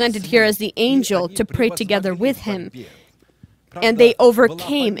 presented here as the angel, to pray together with him. And they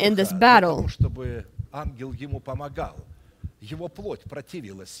overcame in this battle.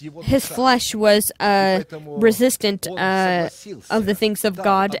 His flesh was resistant of the things of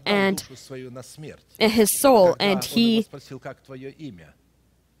God and his soul. And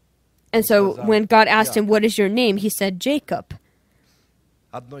so when God asked him, "What is your name?" he said, "Jacob."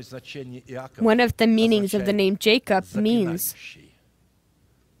 One of the meanings of the name Jacob means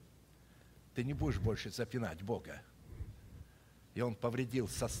ты не будешь больше запинать Бога. И он повредил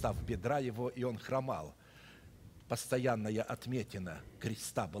состав бедра его, и он хромал. Постоянная отметина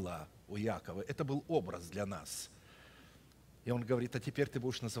креста была у Иакова. Это был образ для нас. И он говорит, а теперь ты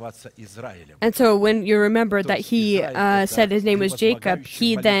будешь называться Израилем. And so when you remember that he said his name was Jacob,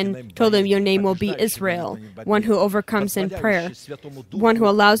 he then told him, your name will be Israel, one who overcomes in prayer, one who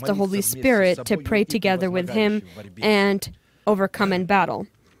allows the Holy Spirit to pray together with him and overcome in battle.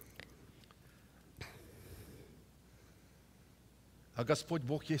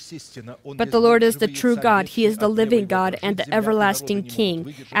 But the Lord is the true God. He is the living God and the everlasting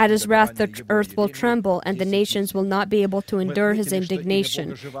King. At His wrath the earth will tremble, and the nations will not be able to endure His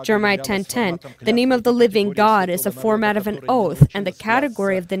indignation. Jeremiah 10:10. The name of the living God is a format of an oath, and the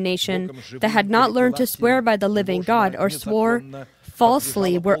category of the nation that had not learned to swear by the living God or swore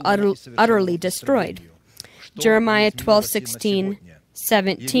falsely were utterly destroyed. Jeremiah 12:16.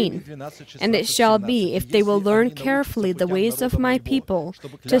 17. And it shall be, if they will learn carefully the ways of my people,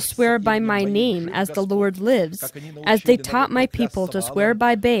 to swear by my name, as the Lord lives, as they taught my people to swear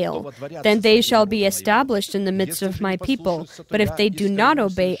by Baal, then they shall be established in the midst of my people. But if they do not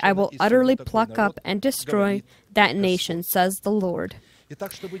obey, I will utterly pluck up and destroy that nation, says the Lord.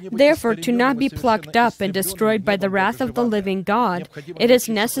 Therefore, to not be plucked up and destroyed by the wrath of the living God, it is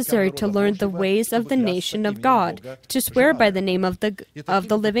necessary to learn the ways of the nation of God, to swear by the name of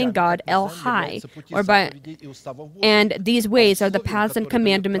the living God, El Hai, and these ways are the paths and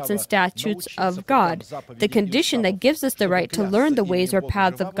commandments and statutes of God. The condition that gives us the right to learn the ways or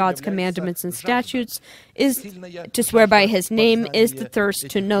paths of God's commandments and statutes is to swear by His name, is the thirst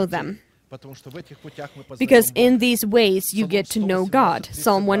to know them. Because in these ways you get to know God.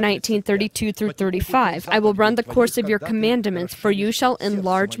 Psalm 119:32-35. I will run the course of your commandments, for you shall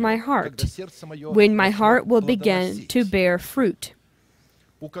enlarge my heart, when my heart will begin to bear fruit.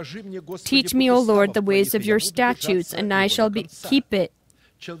 Teach me, O Lord, the ways of your statutes, and I shall keep it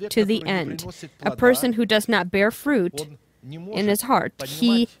to the end. A person who does not bear fruit in his heart,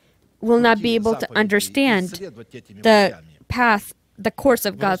 he will not be able to understand the path, the course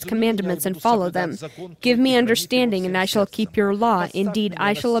of God's commandments and follow them. Give me understanding, and I shall keep your law. Indeed,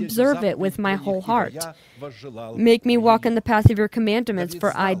 I shall observe it with my whole heart. Make me walk in the path of your commandments,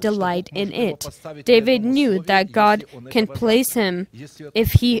 for I delight in it. David knew that God can place him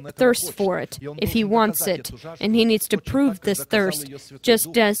if he thirsts for it, if he wants it, and he needs to prove this thirst,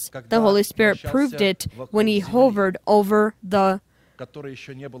 just as the Holy Spirit proved it when he hovered over the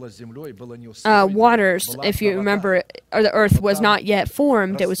waters. If you remember, the earth was not yet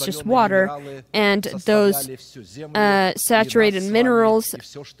formed, it was just water, and those saturated minerals,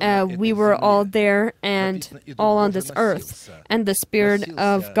 we were all there and all on this earth, and the Spirit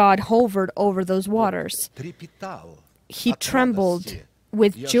of God hovered over those waters. He trembled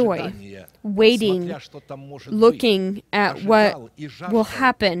with joy, waiting, looking at what will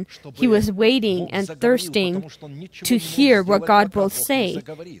happen. He was waiting and thirsting to hear what God will say.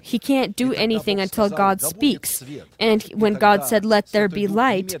 He can't do anything until God speaks. And when God said, "Let there be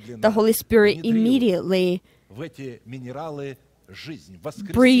light," the Holy Spirit immediately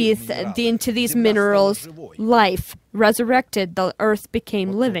breathed into these minerals life, resurrected, the earth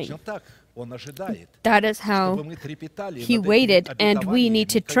became living. That is how He waited, and we need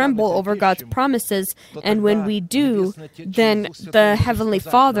to tremble over God's promises. And when we do, then the Heavenly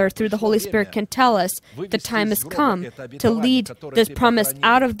Father, through the Holy Spirit, can tell us the time has come to lead this promise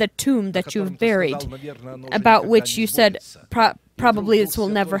out of the tomb that you've buried, about which you said, probably this will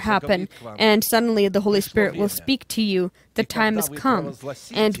never happen. And suddenly the Holy Spirit will speak to you. The time has come.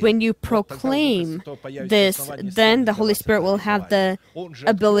 And when you proclaim this, then the Holy Spirit will have the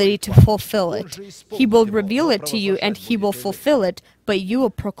ability to fulfill it. He will reveal it to you, and He will fulfill it, but you will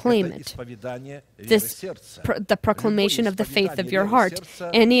proclaim it. The proclamation of the faith of your heart.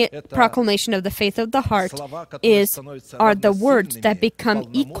 Any proclamation of the faith of the heart are the words that become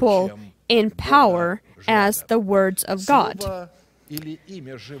equal in power as the words of God.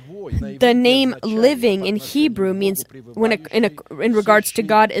 The name living in Hebrew means, in regards to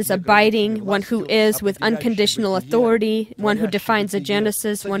God, is abiding, one who is with unconditional authority, one who defines a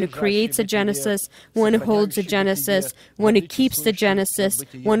Genesis, one who creates a Genesis, one who holds a Genesis, one who keeps the Genesis,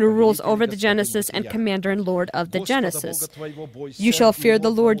 one who rules over the Genesis, and commander and Lord of the Genesis. You shall fear the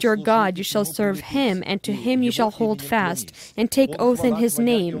Lord your God, you shall serve Him, and to Him you shall hold fast, and take oath in His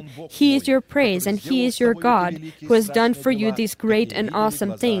name. He is your praise, and He is your God, who has done for you these great and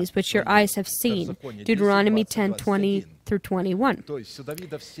awesome things which your eyes have seen. Deuteronomy 10:20 through 21.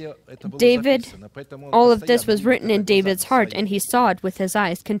 David, all of this was written in David's heart, and he saw it with his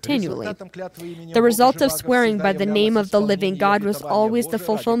eyes continually. The result of swearing by the name of the living God was always the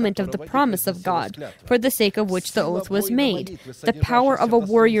fulfillment of the promise of God, for the sake of which the oath was made. The power of a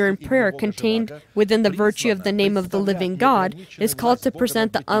warrior in prayer contained within the virtue of the name of the living God is called to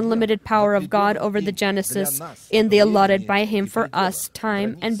present the unlimited power of God over the Genesis in the allotted by Him for us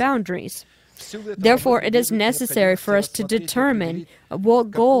time and boundaries. Therefore, it is necessary for us to determine what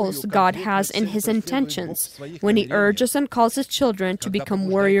goals God has in His intentions when He urges and calls His children to become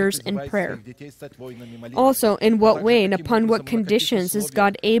warriors in prayer. Also, in what way and upon what conditions is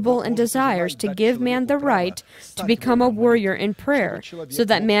God able and desires to give man the right to become a warrior in prayer, so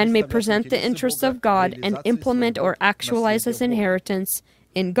that man may present the interests of God and implement or actualize his inheritance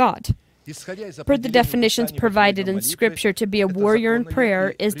in God. Per the definitions provided in Scripture, to be a warrior in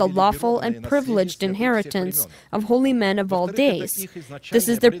prayer is the lawful and privileged inheritance of holy men of all days. This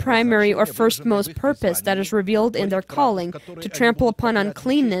is their primary or firstmost purpose that is revealed in their calling, to trample upon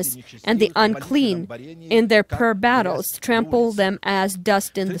uncleanness and the unclean in their prayer battles, trample them as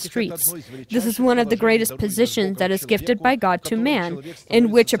dust in the streets. This is one of the greatest positions that is gifted by God to man, in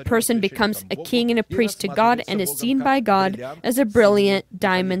which a person becomes a king and a priest to God and is seen by God as a brilliant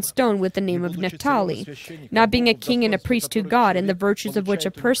diamond stone with the name of Naphtali. Not being a king and a priest to God, in the virtues of which a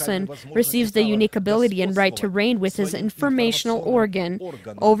person receives the unique ability and right to reign with his informational organ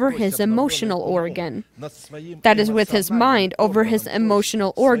over his emotional organ. That is, with his mind over his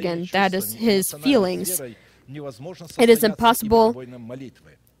emotional organ, that is, his feelings. It is impossible,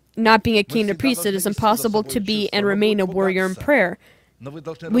 not being a king and a priest, it is impossible to be and remain a warrior in prayer.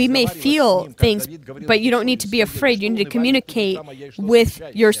 We may feel things, but you don't need to be afraid. You need to communicate with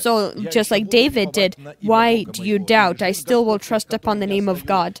your soul, just like David did. Why do you doubt? I still will trust upon the name of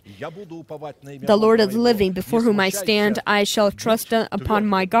God. The Lord is living, before whom I stand. I shall trust upon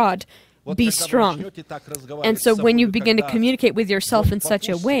my God. Be strong. And so when you begin to communicate with yourself in such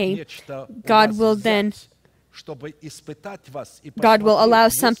a way, God will allow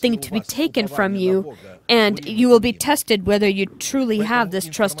something to be taken from you, and you will be tested whether you truly have this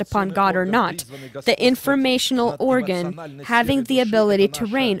trust upon God or not. The informational organ, having the ability to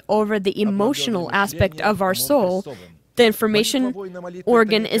reign over the emotional aspect of our soul. The information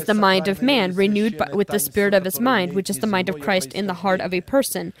organ is the mind of man, renewed with the spirit of his mind, which is the mind of Christ in the heart of a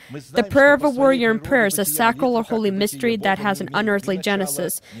person. The prayer of a warrior in prayer is a sacral or holy mystery that has an unearthly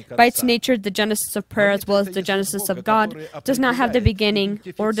genesis. By its nature, the genesis of prayer, as well as the genesis of God, does not have the beginning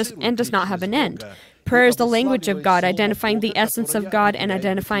and does not have an end. Prayer is the language of God, identifying the essence of God and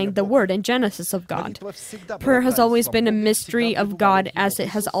identifying the word and genesis of God. Prayer has always been a mystery of God, as it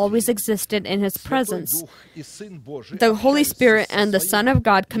has always existed in His presence. The Holy Spirit and the Son of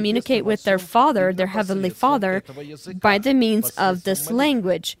God communicate with their Father, their Heavenly Father, by the means of this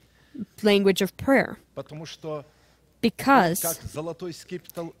language of prayer. Because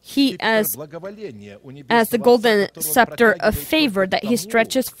He, as the golden scepter of favor that He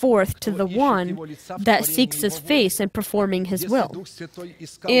stretches forth to the one that seeks His face in performing His will.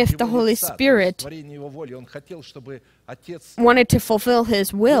 If the Holy Spirit wanted to fulfill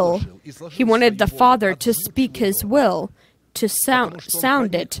His will, He wanted the Father to speak His will to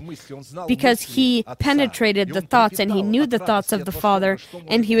sound it, because he penetrated the thoughts and he knew the thoughts of the Father,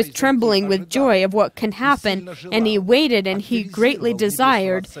 and he was trembling with joy of what can happen, and he waited and he greatly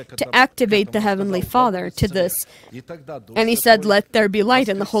desired to activate the Heavenly Father to this. And he said, "Let there be light,"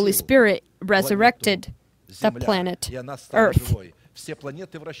 and the Holy Spirit resurrected the planet Earth.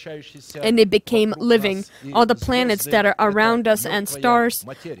 And it became living. All the planets that are around us and stars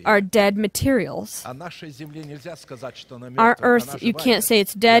are dead materials. Our Earth, you can't say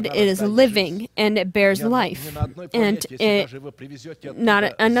it's dead, it is living, and it bears life. And not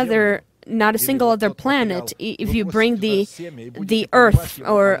a single other planet, if you bring the Earth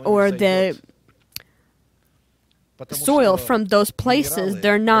or the soil from those places,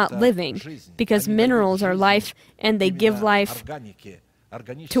 they're not living, because minerals are life and they give life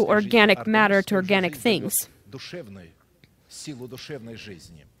to organic matter, to organic things.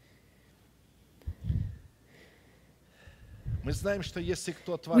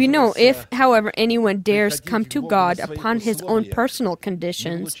 We know if, however, anyone dares come to God upon his own personal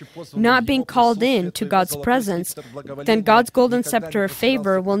conditions, not being called in to God's presence, then God's golden scepter of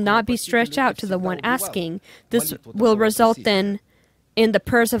favor will not be stretched out to the one asking. This will result then in the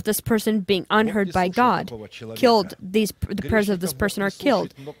prayers of this person being unheard by God. The prayers of this person are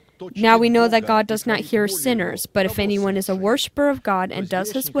killed. Now we know that God does not hear sinners, but if anyone is a worshiper of God and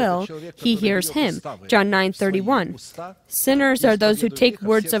does his will, he hears him. John 9:31. Sinners are those who take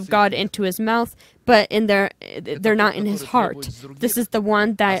words of God into his mouth, but they're not in his heart. This is the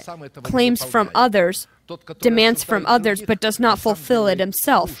one that claims from others, demands from others, but does not fulfill it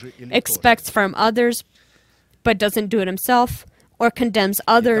himself, expects from others, but doesn't do it himself, or condemns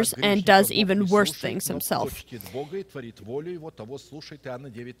others and does even worse things himself.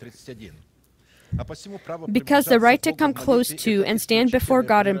 Because the right to come close to and stand before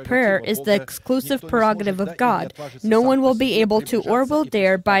God in prayer is the exclusive prerogative of God, no one will be able to or will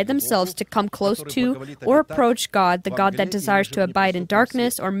dare by themselves to come close to or approach God, the God that desires to abide in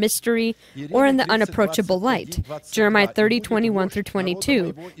darkness or mystery or in the unapproachable light. Jeremiah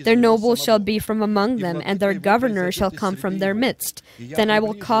 30:21-22. Their nobles shall be from among them, and their governor shall come from their midst. Then I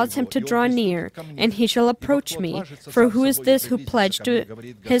will cause him to draw near, and he shall approach me. For who is this who pledged to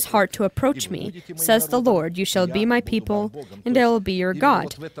his heart to approach me? Says the Lord, you shall be my people, and I will be your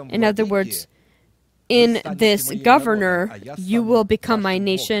God. In other words, in this governor, you will become my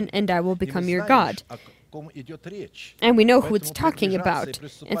nation, and I will become your God. And we know who it's talking about.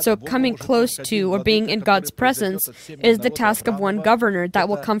 And so coming close to or being in God's presence is the task of one governor that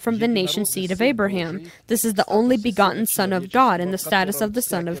will come from the nation seed of Abraham. This is the only begotten Son of God in the status of the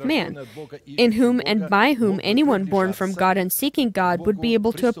Son of Man, in whom and by whom anyone born from God and seeking God would be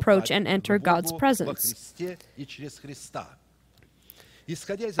able to approach and enter God's presence.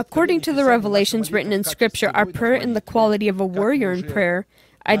 According to the revelations written in Scripture, our prayer in the quality of a warrior in prayer,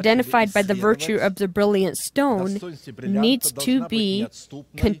 identified by the virtue of the brilliant stone, needs to be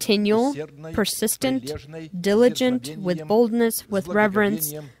continual, persistent, diligent, with boldness, with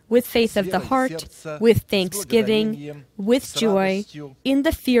reverence, with faith of the heart, with thanksgiving, with joy, in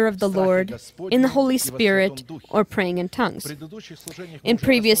the fear of the Lord, in the Holy Spirit, or praying in tongues. In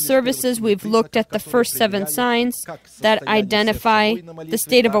previous services, we've looked at the first 7 signs that identify the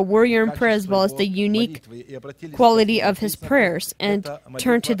state of a warrior in prayer as well as the unique quality of his prayers, and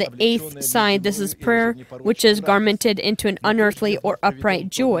turn to the 8th sign. This is prayer, which is garmented into an unearthly or upright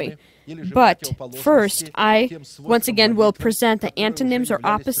joy. But first, I once again will present the antonyms or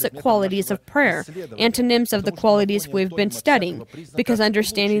opposite qualities of prayer, antonyms of the qualities we've been studying, because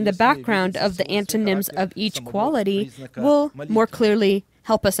understanding the background of the antonyms of each quality will more clearly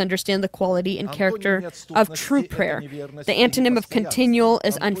help us understand the quality and character of true prayer. The antonym of continual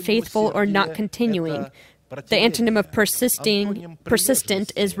is unfaithful or not continuing. The antonym of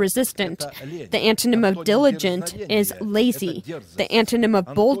persistent is resistant. The antonym of diligent is lazy. The antonym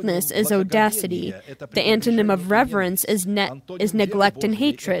of boldness is audacity. The antonym of reverence is neglect and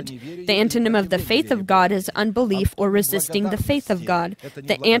hatred. The antonym of the faith of God is unbelief or resisting the faith of God.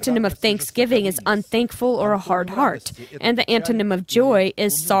 The antonym of thanksgiving is unthankful or a hard heart. And the antonym of joy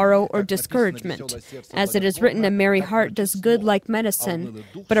is sorrow or discouragement. As it is written, a merry heart does good like medicine,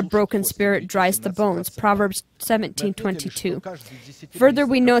 but a broken spirit dries the bones. Proverbs 17:22. Further,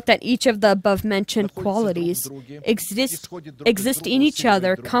 we note that each of the above-mentioned qualities exist in each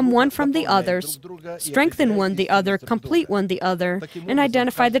other, come one from the others, strengthen one the other, complete one the other, and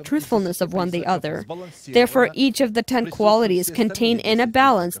identify the truthfulness of one the other. Therefore, each of the 10 qualities contain in a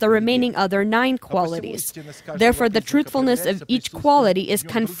balance the remaining other 9 qualities. Therefore, the truthfulness of each quality is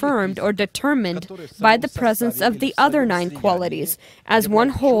confirmed or determined by the presence of the other 9 qualities. As one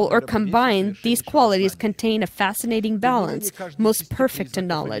whole or combined, these qualities contain contain a fascinating balance, most perfect in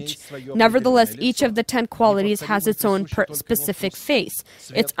knowledge. Nevertheless, each of the 10 qualities has its own specific face.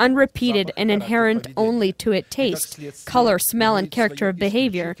 It's unrepeated and inherent only to its taste, color, smell, and character of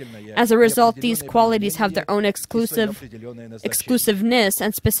behavior. As a result, these qualities have their own exclusiveness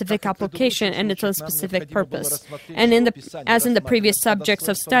and specific application and its own specific purpose. And as in the previous subjects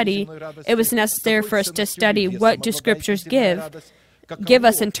of study, it was necessary for us to study what do Scriptures give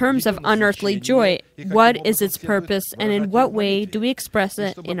us in terms of unearthly joy, what is its purpose, and in what way do we express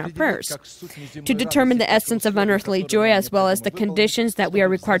it in our prayers. To determine the essence of unearthly joy as well as the conditions that we are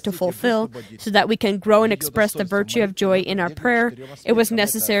required to fulfill so that we can grow and express the virtue of joy in our prayer, it was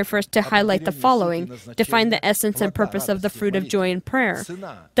necessary for us to highlight the following: define the essence and purpose of the fruit of joy in prayer,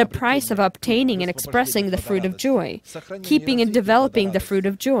 the price of obtaining and expressing the fruit of joy, keeping and developing the fruit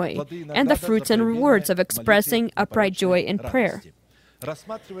of joy, and the fruits and rewards of expressing upright joy in prayer.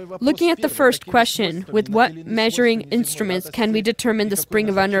 Looking at the first question, with what measuring instruments can we determine the spring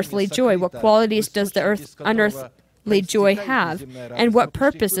of unearthly joy? What qualities does the unearthly joy have, and what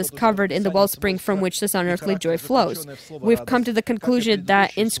purpose is covered in the wellspring from which this unearthly joy flows? We've come to the conclusion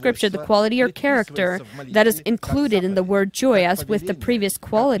that in Scripture, the quality or character that is included in the word joy, as with the previous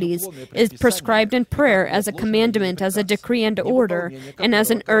qualities, is prescribed in prayer as a commandment, as a decree and order, and as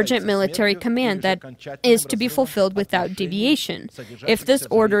an urgent military command that is to be fulfilled without deviation. If this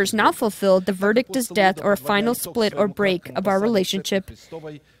order is not fulfilled, the verdict is death or a final split or break of our relationship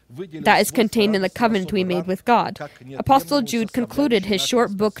that is contained in the covenant we made with God. Apostle Jude concluded his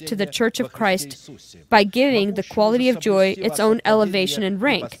short book to the Church of Christ by giving the quality of joy its own elevation and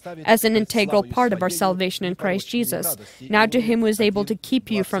rank as an integral part of our salvation in Christ Jesus. Now to Him who is able to keep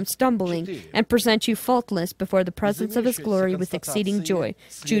you from stumbling and present you faultless before the presence of His glory with exceeding joy.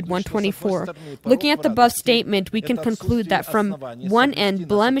 Jude 1:24. Looking at the above statement, we can conclude that from one end,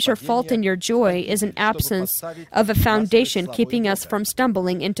 blemish or fault in your joy is an absence of a foundation keeping us from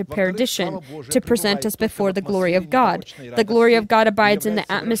stumbling into perdition to present us before the glory of God. The glory of God abides in the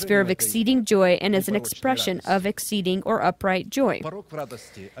atmosphere of exceeding joy and is an expression of exceeding or upright joy.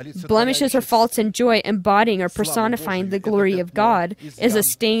 Blemishes or faults in joy embodying or personifying the glory of God is a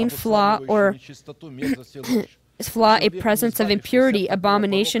stain, flaw, or a presence of impurity,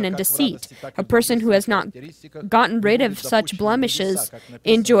 abomination, and deceit. A person who has not gotten rid of such blemishes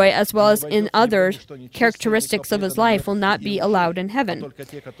in joy as well as in other characteristics of his life will not be allowed in heaven.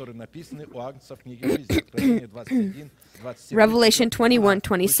 Revelation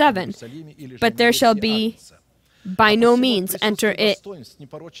 21:27. But there shall be by no means enter it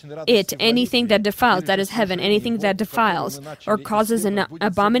anything that defiles, that is heaven, anything that defiles or causes an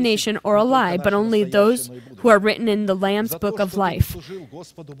abomination or a lie, but only those who are written in the Lamb's book of life.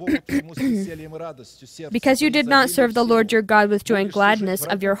 Because you did not serve the Lord your God with joy and gladness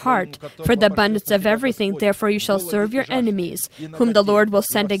of your heart, for the abundance of everything, therefore you shall serve your enemies, whom the Lord will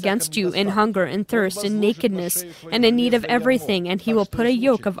send against you in hunger and thirst, in nakedness, and in need of everything, and He will put a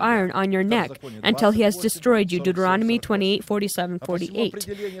yoke of iron on your neck until He has destroyed you. Deuteronomy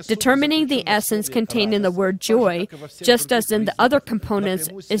 28:47-48. Determining the essence contained in the word joy, just as in the other components,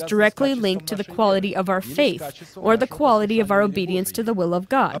 is directly linked to the quality of our faith, or the quality of our obedience to the will of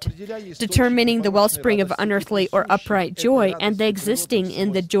God. Determining the wellspring of unearthly or upright joy and the existing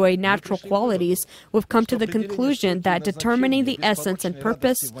in the joy natural qualities, we've come to the conclusion that determining the essence and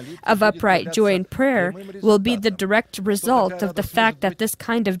purpose of upright joy in prayer will be the direct result of the fact that this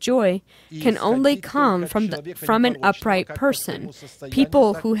kind of joy can only come from an upright person,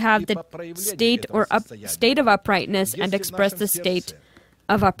 people who have the state of uprightness and express the state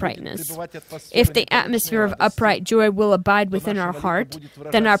of uprightness. If the atmosphere of upright joy will abide within our heart,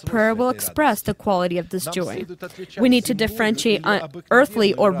 then our prayer will express the quality of this joy. We need to differentiate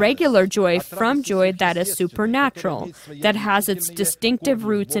earthly or regular joy from joy that is supernatural, that has its distinctive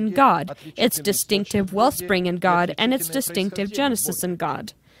roots in God, its distinctive wellspring in God, and its distinctive genesis in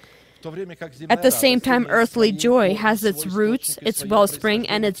God. At the same time, earthly joy has its roots, its wellspring,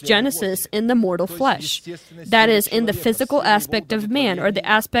 and its genesis in the mortal flesh. That is, in the physical aspect of man, or the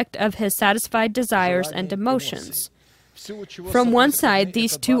aspect of his satisfied desires and emotions. From one side,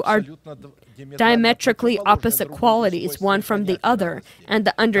 these two are diametrically opposite qualities, one from the other, and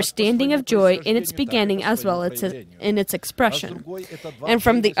the understanding of joy in its beginning as well as in its expression. And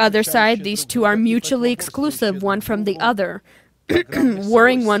from the other side, these two are mutually exclusive, one from the other,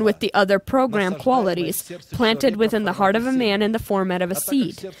 warring one with the other program qualities, planted within the heart of a man in the format of a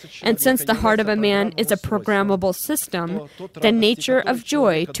seed. And since the heart of a man is a programmable system, the nature of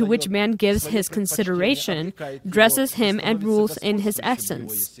joy to which man gives his consideration dresses him and rules in his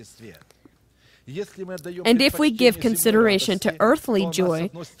essence. And if we give consideration to earthly joy,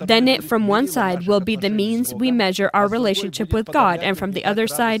 then it from one side will be the means we measure our relationship with God, and from the other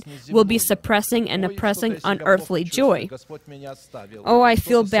side will be suppressing and oppressing unearthly joy. Oh, I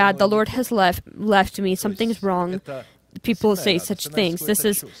feel bad. The Lord has left me. Something's wrong. People say such things. This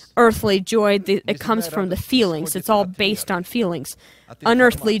is earthly joy. It comes from the feelings. It's all based on feelings.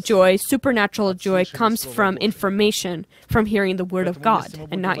 Unearthly joy, supernatural joy, comes from information, from hearing the Word of God,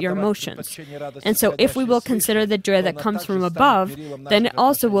 and not your emotions. And so if we will consider the joy that comes from above, then it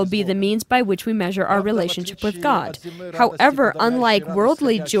also will be the means by which we measure our relationship with God. However, unlike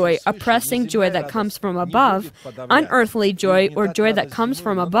worldly joy, oppressing joy that comes from above, unearthly joy, or joy that comes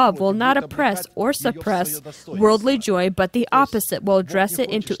from above, will not oppress or suppress worldly joy, but the opposite, will dress it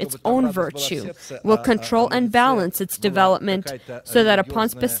into its own virtue, will control and balance its development, so that upon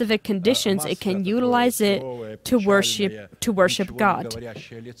specific conditions it can utilize it to worship God.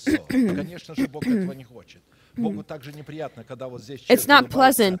 It's not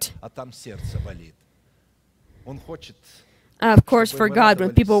pleasant, of course, for God,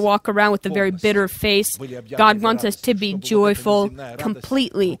 when people walk around with a very bitter face. God wants us to be joyful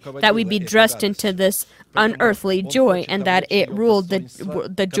completely, that we be dressed into this unearthly joy, and that it ruled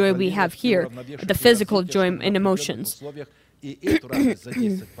the joy we have here, the physical joy and emotions.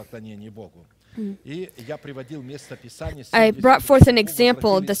 I brought forth an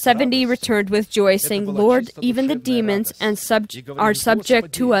example. The 70 returned with joy, saying, Lord, even the demons are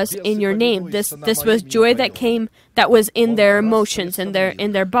subject to us in your name. This was joy that was in their emotions, in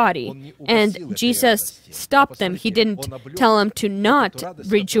their body. And Jesus stopped them. He didn't tell them to not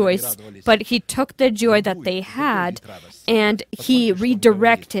rejoice, but he took the joy that they had and he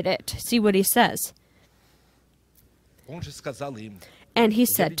redirected it. See what he says. And he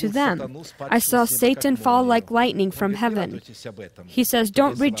said to them, I saw Satan fall like lightning from heaven. He says,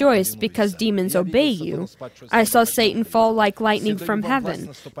 don't rejoice because demons obey you. I saw Satan fall like lightning from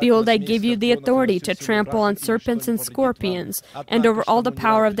heaven. Behold, I give you the authority to trample on serpents and scorpions, and over all the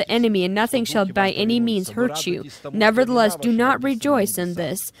power of the enemy, and nothing shall by any means hurt you. Nevertheless, do not rejoice in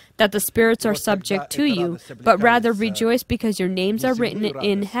this, that the spirits are subject to you, but rather rejoice because your names are written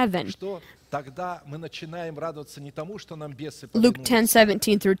in heaven. Luke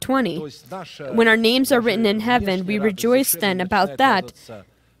 10:17 through 20. When our names are written in heaven, we rejoice then about that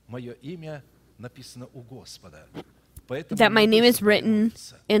my name is written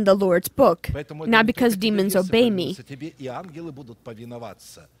in the Lord's book, not because demons obey me.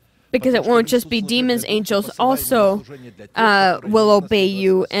 Because it won't just be demons, angels also will obey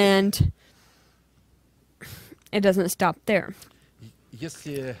you, and it doesn't stop there.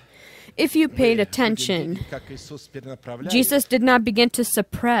 If you paid attention, Jesus did not begin to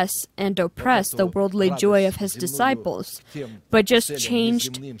suppress and oppress the worldly joy of his disciples, but just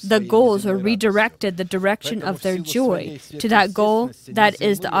changed the goals or redirected the direction of their joy to that goal that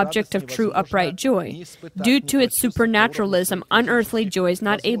is the object of true upright joy. Due to its supernaturalism, unearthly joy is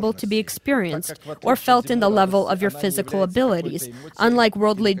not able to be experienced or felt in the level of your physical abilities. Unlike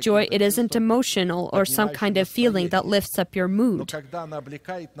worldly joy, it isn't emotional or some kind of feeling that lifts up your mood.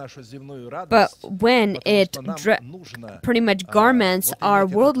 But when it pretty much garments our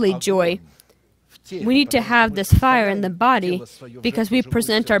worldly joy, we need to have this fire in the body because we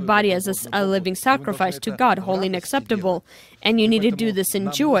present our body as a living sacrifice to God, holy and acceptable. And you need to do this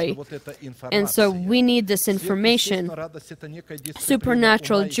in joy. And so we need this information.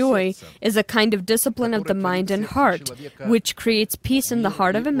 Supernatural joy is a kind of discipline of the mind and heart, which creates peace in the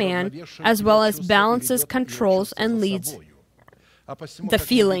heart of a man, as well as balances, controls, and leads the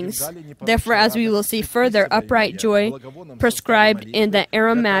feelings. Therefore, as we will see further, upright joy, prescribed in the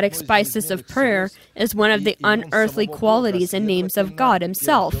aromatic spices of prayer, is one of the unearthly qualities and names of God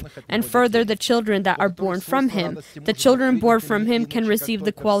himself. And further, the children that are born from him. The children born from him can receive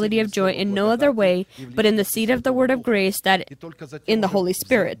the quality of joy in no other way but in the seed of the word of grace, that in the Holy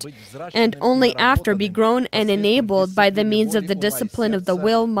Spirit. And only after be grown and enabled by the means of the discipline of the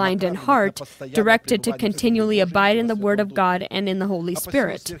will, mind, and heart, directed to continually abide in the word of God and in the Holy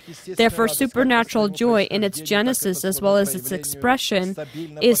Spirit. Therefore, supernatural joy in its genesis as well as its expression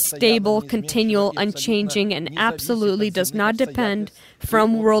is stable, continual, unchanging, and absolutely does not depend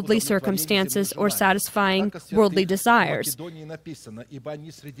from worldly circumstances or satisfying worldly desires.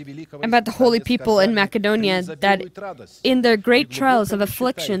 About the holy people in Macedonia, that in their great trials of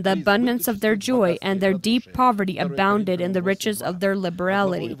affliction, the abundance of their joy and their deep poverty abounded in the riches of their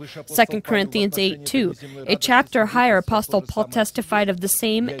liberality. 2 Corinthians 8:2. A chapter higher, Apostle Paul testified of the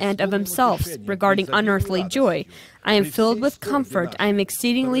same and of himself regarding unearthly joy. I am filled with comfort. I am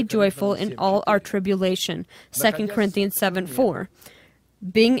exceedingly joyful in all our tribulation. 2 Corinthians 7:4.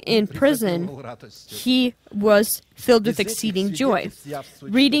 Being in prison, he was filled with exceeding joy.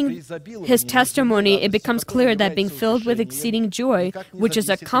 Reading his testimony, it becomes clear that being filled with exceeding joy, which is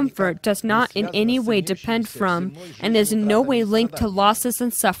a comfort, does not in any way depend from and is in no way linked to losses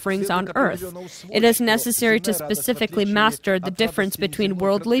and sufferings on earth. It is necessary to specifically master the difference between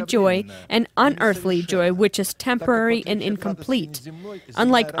worldly joy and unearthly joy, which is temporary and incomplete.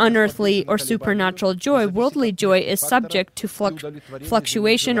 Unlike unearthly or supernatural joy, worldly joy is subject to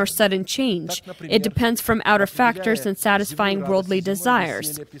fluctuation or sudden change. It depends from outer factors and satisfying worldly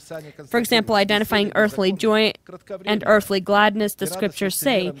desires. For example, identifying earthly joy and earthly gladness, the scriptures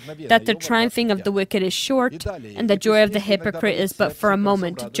say that the triumphing of the wicked is short, and the joy of the hypocrite is but for a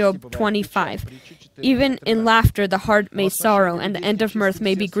moment. Job 25. Even in laughter the heart may sorrow, and the end of mirth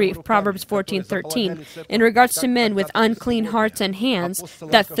may be grief. Proverbs 14:13. In regards to men with unclean hearts and hands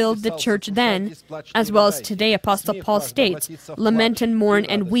that filled the church then, as well as today, Apostle Paul states, "Lament and mourn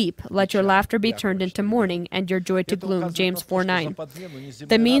and weep. Let your laughter be turned into mourning, and your joy to gloom." James 4:9.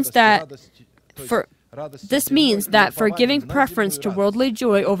 This means that for giving preference to worldly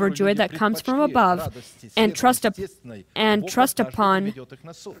joy over joy that comes from above, and trust upon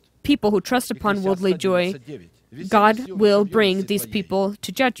people who trust upon worldly joy, God will bring these people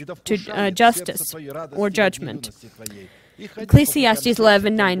to justice or judgment. Ecclesiastes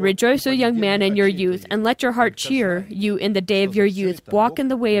 11:9. Rejoice, O young man, in your youth, and let your heart cheer you in the day of your youth. Walk in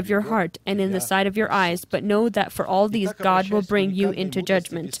the way of your heart and in the sight of your eyes, but know that for all these God will bring you into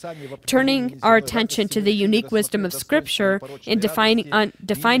judgment. Turning our attention to the unique wisdom of Scripture in defining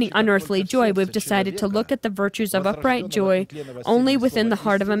unearthly joy, we've decided to look at the virtues of upright joy only within the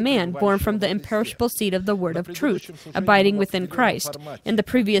heart of a man, born from the imperishable seed of the Word of truth, abiding within Christ. In the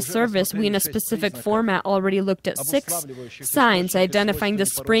previous service, we in a specific format already looked at 6 signs identifying the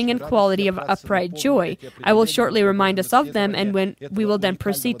spring and quality of upright joy. I will shortly remind us of them, and we will then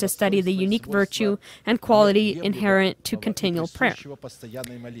proceed to study the unique virtue and quality inherent to continual prayer.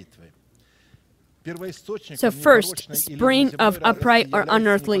 So first, spring of upright or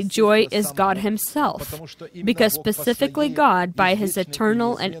unearthly joy is God Himself, because specifically God, by His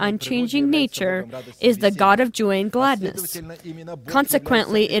eternal and unchanging nature, is the God of joy and gladness.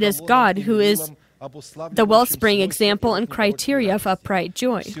 Consequently, it is God who is the wellspring, example, and criteria of upright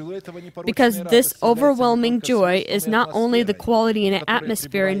joy. Because this overwhelming joy is not only the quality and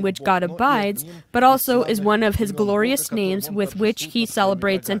atmosphere in which God abides, but also is one of His glorious names with which He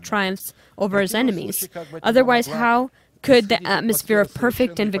celebrates and triumphs over His enemies. Otherwise, how could the atmosphere of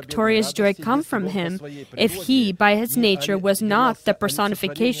perfect and victorious joy come from Him if He, by His nature, was not the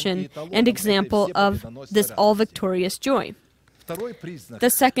personification and example of this all-victorious joy? The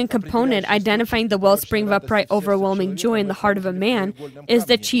second component, identifying the wellspring of upright, overwhelming joy in the heart of a man, is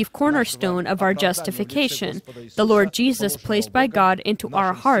the chief cornerstone of our justification, the Lord Jesus placed by God into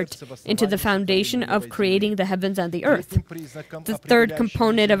our heart, into the foundation of creating the heavens and the earth. The third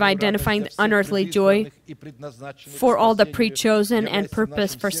component of identifying the unearthly joy for all the pre-chosen and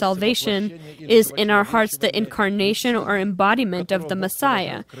purpose for salvation is in our hearts the incarnation or embodiment of the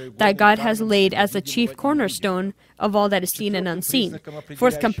Messiah that God has laid as the chief cornerstone of all that is seen and unseen.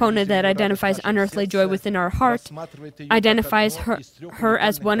 Fourth component that identifies unearthly joy within our heart identifies her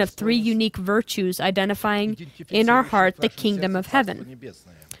as one of 3 unique virtues, identifying in our heart the kingdom of heaven.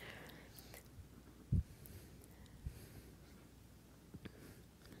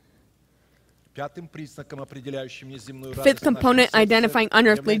 Fifth component identifying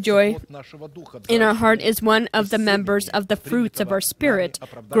unearthly joy in our heart is one of the members of the fruits of our spirit,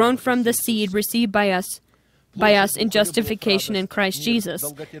 grown from the seed received by us in justification in Christ Jesus.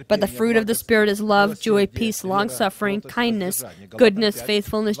 But the fruit of the Spirit is love, joy, peace, long-suffering, kindness, goodness,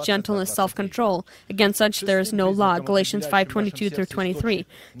 faithfulness, gentleness, self-control. Against such there is no law. Galatians 5:22-23.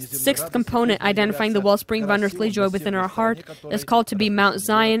 Sixth component, identifying the wellspring of unearthly joy within our heart, is called to be Mount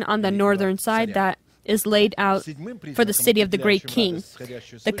Zion on the northern side that is laid out for the city of the great King.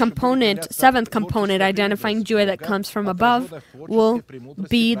 The seventh component, identifying joy that comes from above, will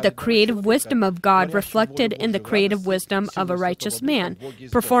be the creative wisdom of God reflected in the creative wisdom of a righteous man,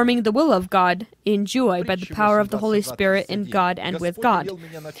 performing the will of God in joy by the power of the Holy Spirit in God and with God.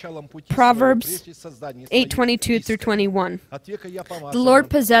 Proverbs 8:22-21. The Lord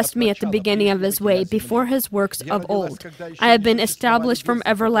possessed me at the beginning of His way, before His works of old. I have been established from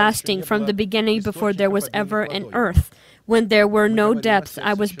everlasting, from the beginning, before there was ever an earth. When there were no depths,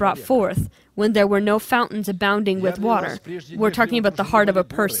 I was brought forth. When there were no fountains abounding with water. We're talking about the heart of a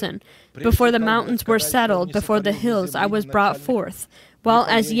person. Before the mountains were settled, before the hills, I was brought forth. While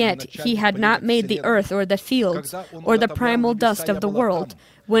as yet He had not made the earth or the fields, or the primal dust of the world.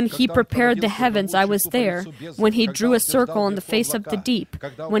 When he prepared the heavens, I was there. When he drew a circle on the face of the deep.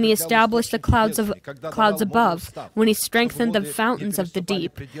 When he established the clouds above. When he strengthened the fountains of the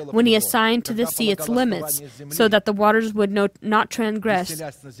deep. When he assigned to the sea its limits, so that the waters would not transgress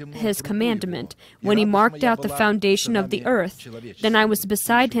his commandment. When he marked out the foundation of the earth, then I was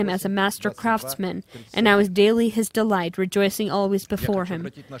beside him as a master craftsman, and I was daily his delight, rejoicing always before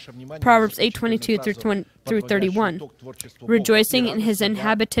him. Proverbs 8:22 through 31. Rejoicing in his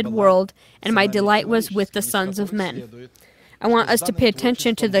inhabited world, and my delight was with the sons of men. I want us to pay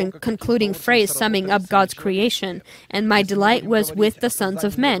attention to the concluding phrase summing up God's creation, and my delight was with the sons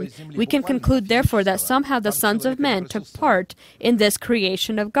of men. We can conclude, therefore, that somehow the sons of men took part in this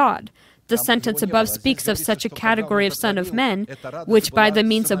creation of God. The sentence above speaks of such a category of son of men, which by the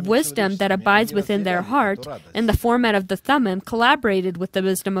means of wisdom that abides within their heart, in the format of the Thummim, collaborated with the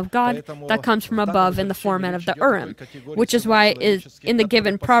wisdom of God that comes from above in the format of the Urim, which is why in the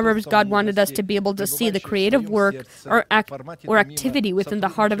given Proverbs, God wanted us to be able to see the creative work or activity within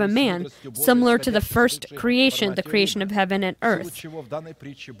the heart of a man, similar to the first creation, the creation of heaven and earth.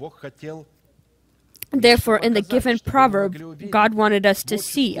 Therefore, in the given proverb, God wanted us to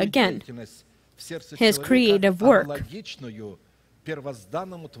see, again, his creative work.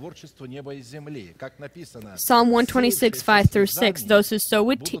 Psalm 126, 5-6, those who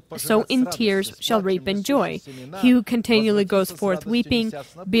sow in tears shall reap in joy. He who continually goes forth weeping,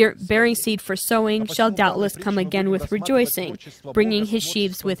 bearing seed for sowing, shall doubtless come again with rejoicing, bringing his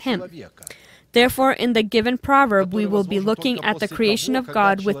sheaves with him. Therefore, in the given proverb, we will be looking at the creation of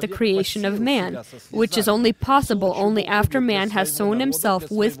God with the creation of man, which is only possible only after man has sown himself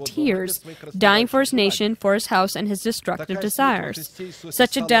with tears, dying for his nation, for his house, and his destructive desires.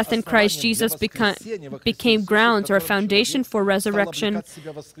 Such a death in Christ Jesus became grounds or a foundation for resurrection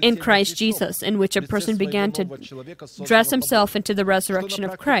in Christ Jesus, in which a person began to dress himself into the resurrection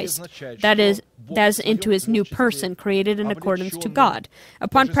of Christ, that is into his new person, created in accordance to God.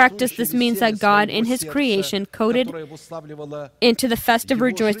 Upon practice, this means that God, in his creation, coded into the festive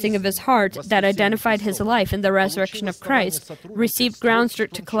rejoicing of his heart that identified his life in the resurrection of Christ, received grounds to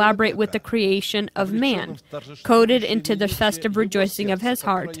collaborate with the creation of man, coded into the festive rejoicing of his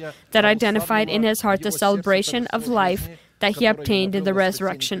heart that identified in his heart the celebration of life that he obtained in the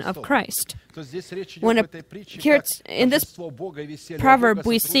resurrection of Christ. In this proverb,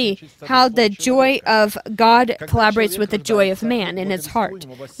 we see how the joy of God collaborates with the joy of man in his heart.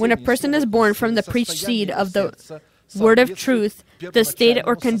 When a person is born from the preached seed of the word of truth, the state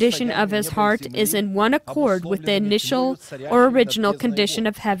or condition of his heart is in one accord with the initial or original condition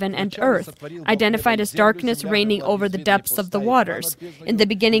of heaven and earth, identified as darkness reigning over the depths of the waters. In the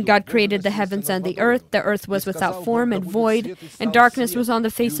beginning, God created the heavens and the earth. The earth was without form and void, and darkness was on the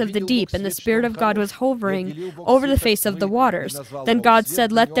face of the deep, and the Spirit of God was hovering over the face of the waters. Then God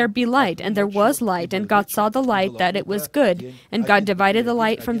said, "Let there be light," and there was light, and God saw the light, that it was good. And God divided the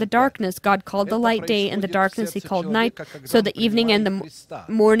light from the darkness. God called the light day, and the darkness he called night. So the evening and the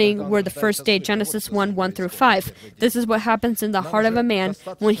morning were the first day. Genesis 1:1-5. This is what happens in the heart of a man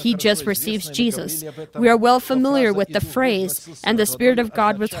when he just receives Jesus. We are well familiar with the phrase, "and the Spirit of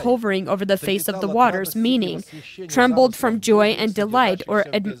God was hovering over the face of the waters," meaning trembled from joy and delight or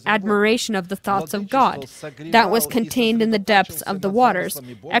admiration of the thoughts of God that was contained in the depths of the waters,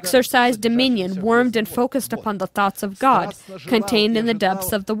 exercised dominion, warmed and focused upon the thoughts of God contained in the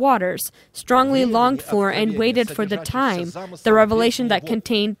depths of the waters, strongly longed for and waited for the time, the revelation that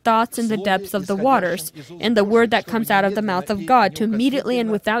contained thoughts in the depths of the waters, and the word that comes out of the mouth of God to immediately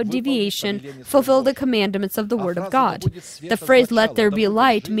and without deviation fulfill the commandments of the word of God. The phrase "let there be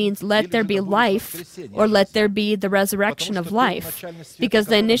light" means "let there be life," or "let there be the resurrection of life," because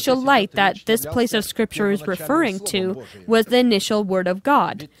the initial light that this place of Scripture is referring to was the initial word of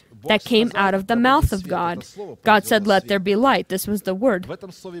God that came out of the mouth of God. God said, "Let there be light." This was the word.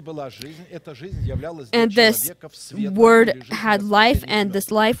 And this word had life, and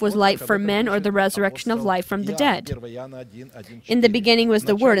this life was light for men, or the resurrection of life from the dead. In the beginning was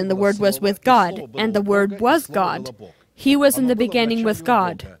the Word, and the Word was with God, and the Word was God. He was in the beginning with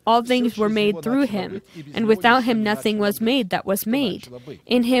God. All things were made through him, and without him nothing was made that was made.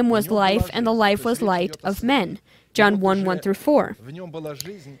 In him was life, and the life was light of men. John 1:1-4.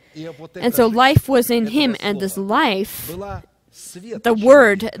 And so life was in him, and this life, the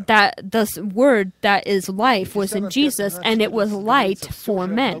word that is life was in Jesus, and it was light for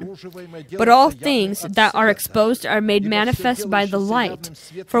men. But all things that are exposed are made manifest by the light.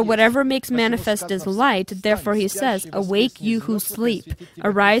 For whatever makes manifest is light. Therefore he says, "Awake you who sleep,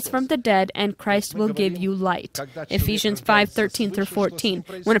 arise from the dead, and Christ will give you light." Ephesians 5:13-14.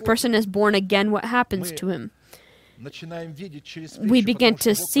 When a person is born again, what happens to him? we begin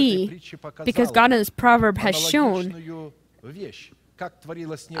to see, because God in His proverb has shown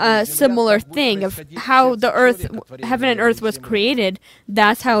a similar thing of how the earth, heaven and earth was created.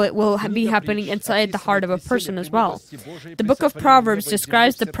 That's how it will be happening inside the heart of a person as well. The book of Proverbs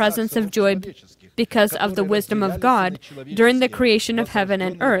describes the presence of joy because of the wisdom of God during the creation of heaven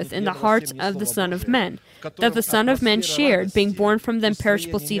and earth in the hearts of the Son of Man, that the Son of Man shared, being born from the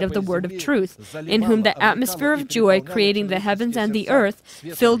imperishable seed of the word of truth, in whom the atmosphere of joy, creating the heavens and the earth,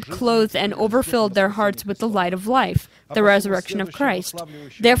 filled, clothed, and overfilled their hearts with the light of life, the resurrection of Christ.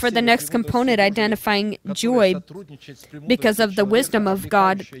 Therefore, the next component identifying joy because of the wisdom of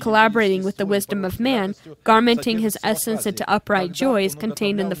God collaborating with the wisdom of man, garmenting his essence into upright joy, is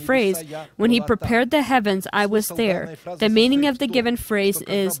contained in the phrase, "When He prepared the heavens, I was there." The meaning of the given phrase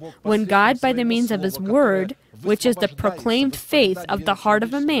is, when God, by the means of His word, which is the proclaimed faith of the heart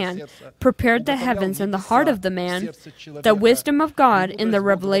of a man, prepared the heavens in the heart of the man, the wisdom of God in the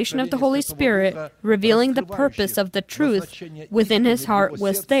revelation of the Holy Spirit, revealing the purpose of the truth within his heart,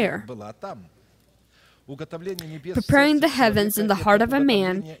 was there. Preparing the heavens in the heart of a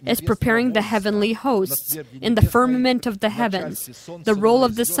man is preparing the heavenly hosts in the firmament of the heavens, the role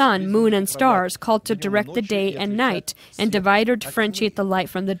of the sun, moon, and stars, called to direct the day and night, and divide or differentiate the light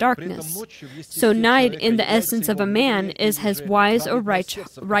from the darkness. So night, in the essence of a man, is his wise or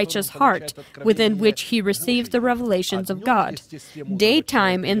righteous heart, within which he receives the revelations of God.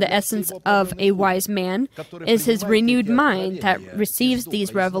 Daytime, in the essence of a wise man, is his renewed mind that receives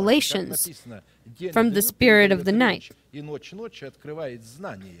these revelations from the spirit of the night.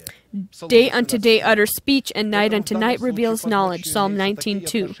 Day unto day utters speech, and night unto night reveals knowledge. Psalm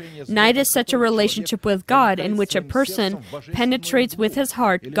 19:2. Night is such a relationship with God in which a person penetrates with his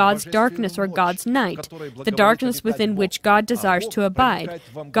heart God's darkness or God's night, the darkness within which God desires to abide.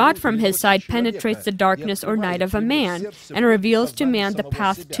 God from His side penetrates the darkness or night of a man and reveals to man the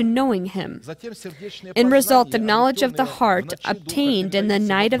path to knowing Him. In result, the knowledge of the heart obtained in the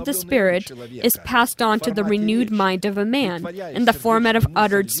night of the Spirit is passed on to the renewed mind of a man in the format of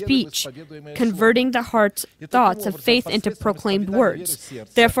uttered speech, converting the heart's thoughts of faith into proclaimed words.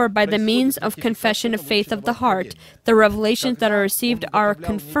 Therefore, by the means of confession of faith of the heart, the revelations that are received are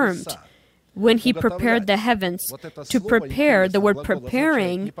confirmed. When He prepared the heavens, to prepare, the word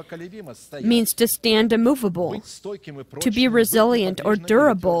preparing means to stand immovable, to be resilient or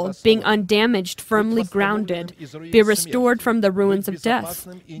durable, being undamaged, firmly grounded, be restored from the ruins of death,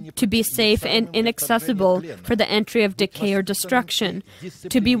 to be safe and inaccessible for the entry of decay or destruction,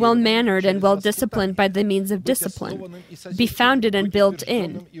 to be well-mannered and well-disciplined by the means of discipline, be founded and built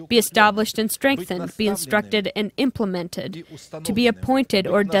in, be established and strengthened, be instructed and implemented, to be appointed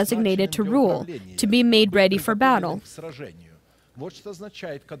or designated to rule, to be made ready for battle.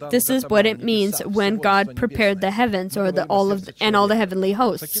 This is what it means when God prepared the heavens, or all the heavenly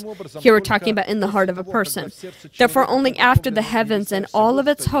hosts. Here we're talking about in the heart of a person. Therefore, only after the heavens and all of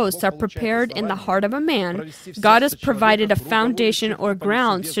its hosts are prepared in the heart of a man, God has provided a foundation or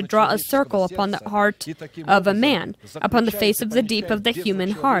grounds to draw a circle upon the heart of a man, upon the face of the deep of the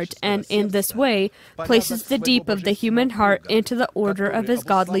human heart, and in this way places the deep of the human heart into the order of His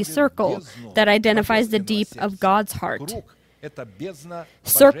godly circle that identifies the deep of God's heart.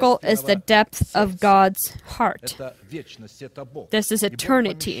 Circle is the depth of God's heart. This is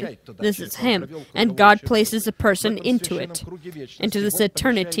eternity. This is Him. And God places a person into it, into this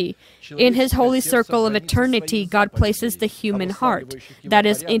eternity. In His holy circle of eternity, God places the human heart, that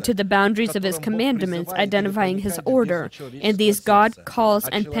is, into the boundaries of His commandments, identifying His order. In these, God calls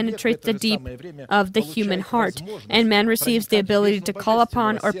and penetrates the deep of the human heart, and man receives the ability to call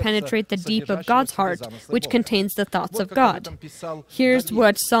upon or penetrate the deep of God's heart, which contains the thoughts of God. Here's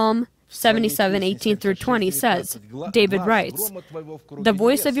what Psalm 77:18-20 says. David writes, "The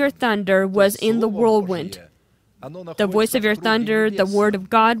voice of your thunder was in the whirlwind. The voice of your thunder, the word of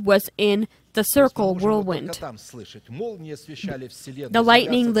God, was in the circle whirlwind. The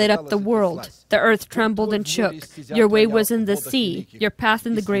lightning lit up the world. The earth trembled and shook. Your way was in the sea, your path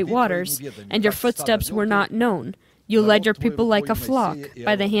in the great waters, and your footsteps were not known. You led your people like a flock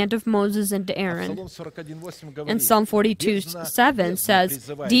by the hand of Moses and Aaron." And Psalm 42:7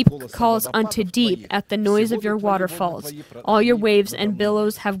 says, "Deep calls unto deep at the noise of your waterfalls. All your waves and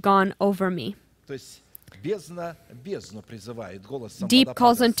billows have gone over me." Deep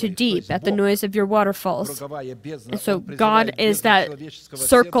calls unto deep at the noise of your waterfalls. And so God is that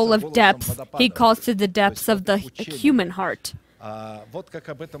circle of depth. He calls to the depths of the human heart.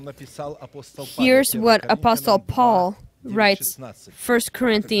 Here's what Apostle Paul writes 1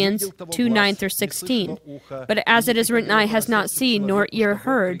 Corinthians 2:9-16. But as it is written, eye has not seen, nor ear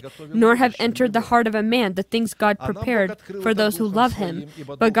heard, nor have entered the heart of a man the things God prepared for those who love Him.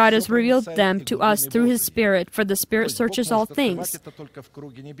 But God has revealed them to us through His Spirit, for the Spirit searches all things.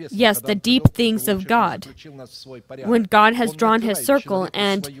 Yes, the deep things of God. When God has drawn His circle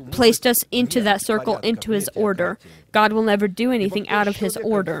and placed us into that circle, into His order, God will never do anything out of His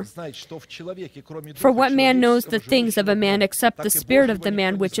order. For what man knows the things of a man except the spirit of the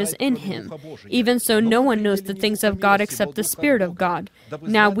man which is in him? Even so, no one knows the things of God except the Spirit of God.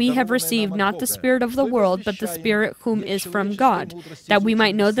 Now we have received not the spirit of the world, but the Spirit whom is from God, that we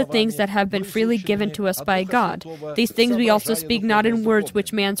might know the things that have been freely given to us by God. These things we also speak not in words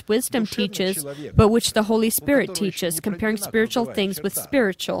which man's wisdom teaches, but which the Holy Spirit teaches, comparing spiritual things with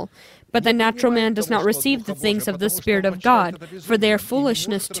spiritual. But the natural man does not receive the things of the Spirit of God, for they are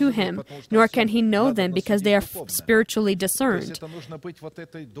foolishness to him, nor can he know them because they are spiritually discerned.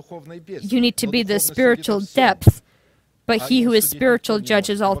 You need to be the spiritual depth. But he who is spiritual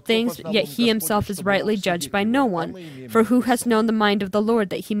judges all things, yet he himself is rightly judged by no one. For who has known the mind of the Lord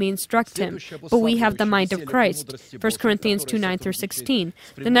that he may instruct him? But we have the mind of Christ. 1 Corinthians 2:9-16.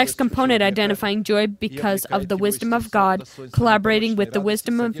 The next component identifying joy because of the wisdom of God, collaborating with the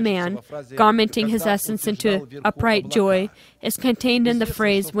wisdom of man, garmenting his essence into upright joy, is contained in the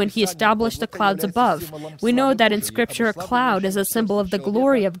phrase, when he established the clouds above. We know that in Scripture a cloud is a symbol of the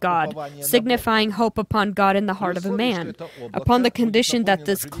glory of God, signifying hope upon God in the heart of a man, upon the condition that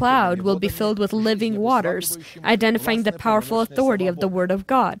this cloud will be filled with living waters, identifying the powerful authority of the Word of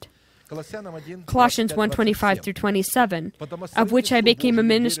God. Colossians 1:25-27, of which I became a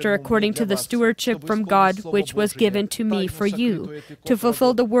minister according to the stewardship from God which was given to me for you, to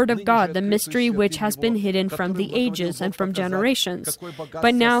fulfill the word of God, the mystery which has been hidden from the ages and from generations,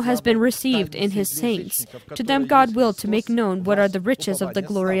 but now has been received in His saints. To them God willed to make known what are the riches of the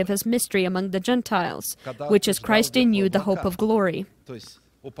glory of His mystery among the Gentiles, which is Christ in you, the hope of glory.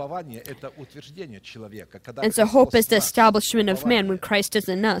 And so hope is the establishment of man. When Christ is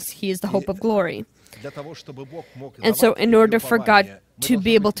in us, He is the hope of glory. And so in order for God to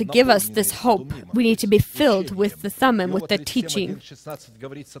be able to give us this hope, we need to be filled with the Thummim, with the teaching.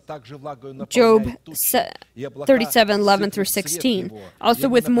 Job 37:11-16. Also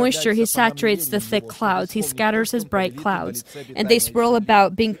with moisture He saturates the thick clouds, He scatters His bright clouds, and they swirl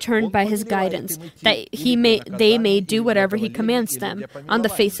about, being turned by His guidance, that they may do whatever He commands them on the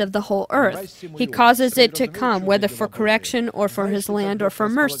face of the whole earth. He causes it to come, whether for correction or for His land or for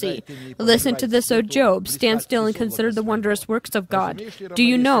mercy. Listen to this, O Job. Stand still and consider the wondrous works of God. Do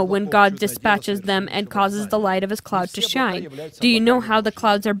you know when God dispatches them and causes the light of His cloud to shine? Do you know how the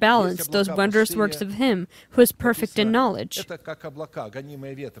clouds are balanced, those wondrous works of Him who is perfect in knowledge?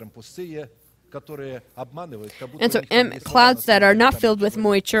 And so clouds that are not filled with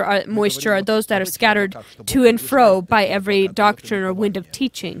moisture are those that are scattered to and fro by every doctrine or wind of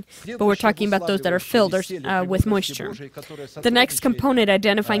teaching. But we're talking about those that are filled with moisture. The next component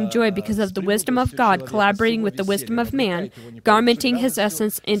identifying joy because of the wisdom of God, collaborating with the wisdom of man, garmenting his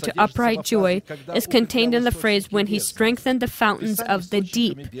essence into upright joy, is contained in the phrase, when He strengthened the fountains of the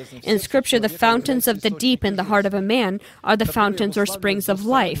deep. In Scripture, the fountains of the deep in the heart of a man are the fountains or springs of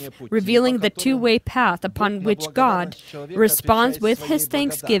life, revealing the two-way path upon which God responds with His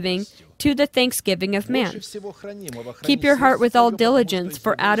thanksgiving to the thanksgiving of man. Keep your heart with all diligence,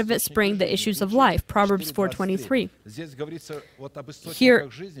 for out of it spring the issues of life. Proverbs 4:23. Here,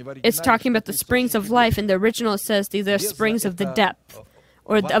 it's talking about the springs of life. In the original, it says these are springs of the depth,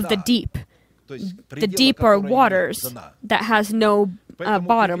 or of the deep. The deep are waters that has no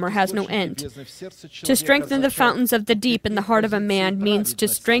bottom or has no end. To strengthen the fountains of the deep in the heart of a man means to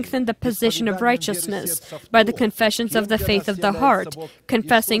strengthen the position of righteousness by the confessions of the faith of the heart,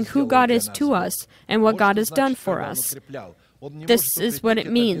 confessing who God is to us and what God has done for us. This is what it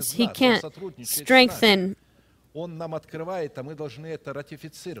means. He can't strengthen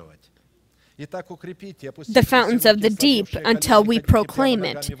the fountains of the deep until we proclaim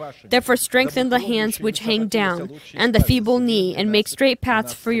it. Therefore strengthen the hands which hang down, and the feeble knee, and make straight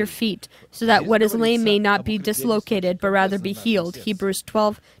paths for your feet, so that what is lame may not be dislocated, but rather be healed. Hebrews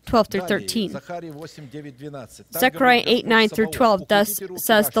 12:12-13. Zechariah 8:9-12. Thus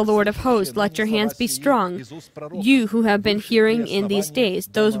says the Lord of hosts, let your hands be strong, you who have been hearing in these days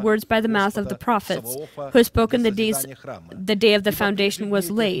those words by the mouth of the prophets, who have spoken the day of the foundation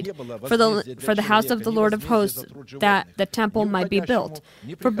was laid. For the for the house of the Lord of hosts, that the temple might be built.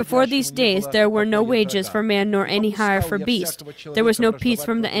 For before these days there were no wages for man, nor any hire for beast. There was no peace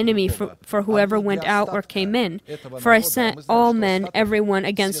from the enemy for whoever went out or came in. For I sent all men, everyone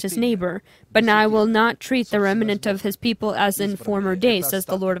against his neighbor. But now I will not treat the remnant of his people as in former days, says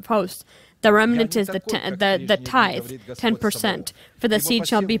the Lord of hosts. The remnant is the tithe, 10%. For the seed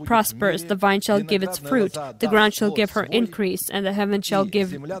shall be prosperous, the vine shall give its fruit, the ground shall give her increase, and the heaven shall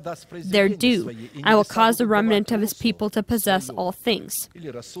give their due. I will cause the remnant of his people to possess all things.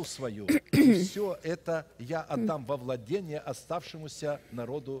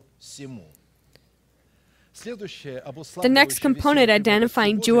 The next component,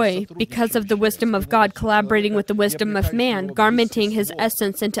 identifying joy because of the wisdom of God collaborating with the wisdom of man, garmenting his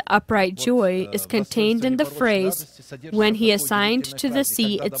essence into upright joy, is contained in the phrase, when he assigned to the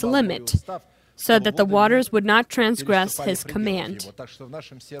sea its limit, so that the waters would not transgress his command.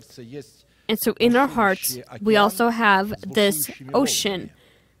 And so in our hearts, we also have this ocean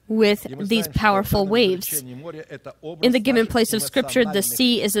with these powerful waves. In the given place of Scripture, the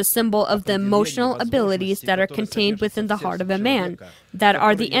sea is a symbol of the emotional abilities that are contained within the heart of a man, that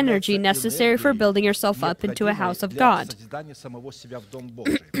are the energy necessary for building yourself up into a house of God.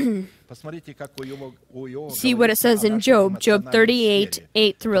 See what it says in Job 38,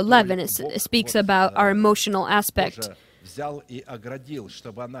 8 through 11. It speaks about our emotional aspect, so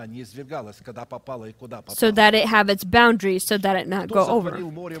that it have its boundaries, so that it not go over.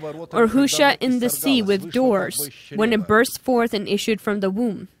 Or who shut in the sea with doors, when it burst forth and issued from the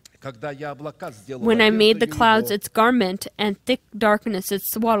womb? When I made the clouds its garment, and thick darkness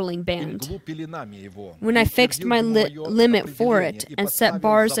its swaddling band. When I fixed my limit for it, and set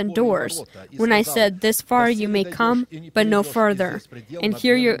bars and doors. When I said, this far you may come, but no further, and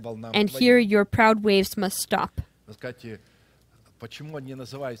here your proud waves must stop.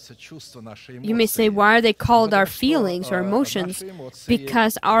 You may say, why are they called our feelings or emotions?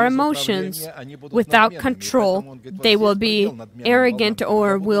 Because our emotions, without control, they will be arrogant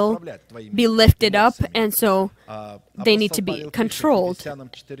or will be lifted up, and so they need to be controlled.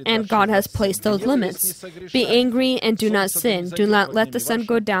 And God has placed those limits. Be angry and do not sin. Do not let the sun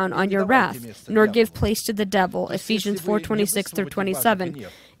go down on your wrath, nor give place to the devil. Ephesians 4:26 through 27.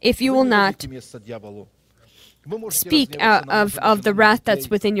 If you will not speak out of the wrath that's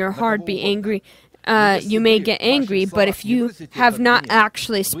within your heart, be angry. You may get angry, but if you have not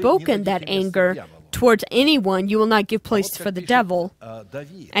actually spoken that anger towards anyone, you will not give place for the devil,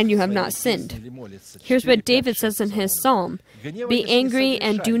 and you have not sinned. Here's what David says in his psalm: be angry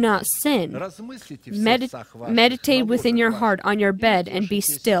and do not sin. Meditate within your heart on your bed and be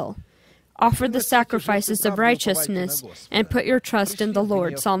still. Offer the sacrifices of righteousness and put your trust in the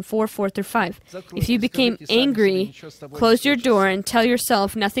Lord. Psalm 4:4 through 5. If you became angry, close your door and tell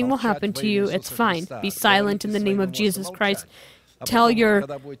yourself nothing will happen to you. It's fine. Be silent in the name of Jesus Christ. Tell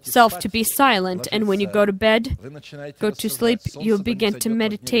yourself to be silent, and when you go to bed, go to sleep, you'll begin to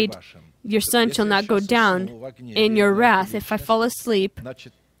meditate. Your sun shall not go down in your wrath. If I fall asleep,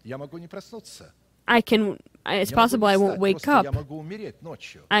 it's possible I won't wake up.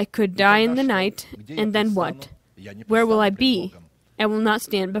 I could die in the night, and then what? Where will I be? I will not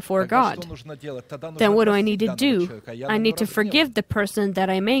stand before God. Then what do I need to do? I need to forgive the person that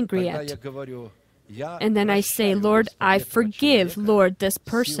I'm angry at. And then I say, Lord, I forgive, Lord, this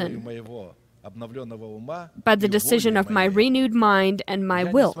person, by the decision of my renewed mind and my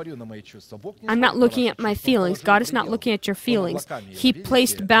will. I'm not looking at my feelings. God is not looking at your feelings. He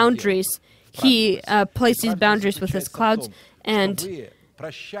placed boundaries. He placed these boundaries with his clouds, and the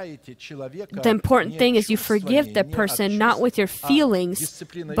important thing is you forgive the person not with your feelings,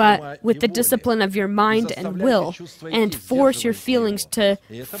 but with the discipline of your mind and will, and force your feelings to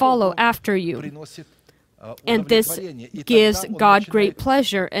follow after you. And this gives God great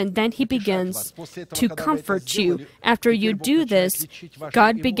pleasure, and then He begins to comfort you. After you do this,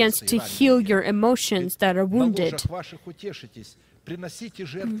 God begins to heal your emotions that are wounded.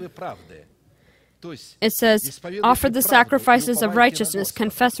 It says, offer the sacrifices of righteousness,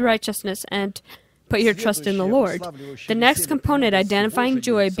 confess righteousness, and put your trust in the Lord. The next component, identifying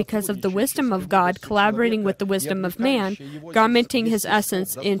joy because of the wisdom of God, collaborating with the wisdom of man, garmenting his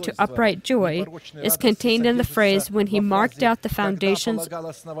essence into upright joy, is contained in the phrase, when He marked out the foundations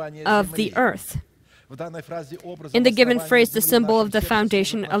of the earth. In the given phrase, the symbol of the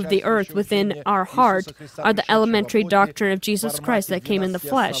foundation of the earth within our heart are the elementary doctrine of Jesus Christ that came in the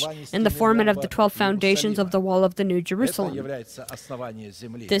flesh, in the format of the 12 foundations of the wall of the New Jerusalem.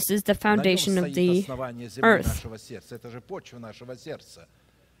 This is the foundation of the earth.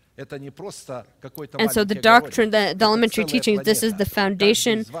 And so the doctrine, the elementary teachings, this is the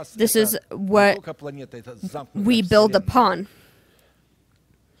foundation, this is what we build upon.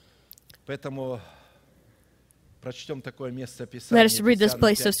 Let us read this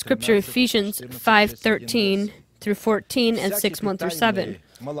place of Scripture, Ephesians 5:13 through 14 and 6:1 through 7.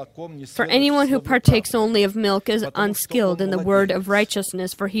 For anyone who partakes only of milk is unskilled in the word of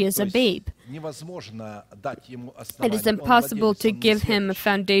righteousness, for he is a babe. It is impossible to give him a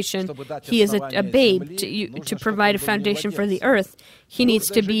foundation. He is a babe. To provide a foundation for the earth, he needs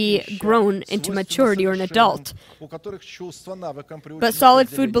to be grown into maturity or an adult. But solid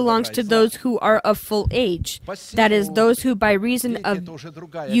food belongs to those who are of full age. That is, those who by reason of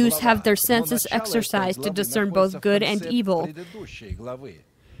use have their senses exercised to discern both good and evil.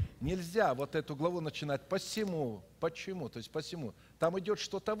 Нельзя вот эту главу начинать посему, почему, то есть посему. Там идет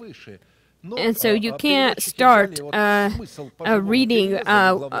что-то выше. And so you can't start reading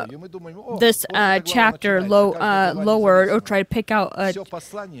this chapter lower or try to pick out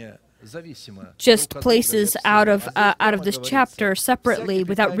just places out of this chapter separately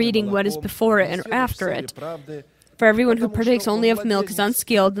without reading what is before it and after it. For everyone who partakes only of milk is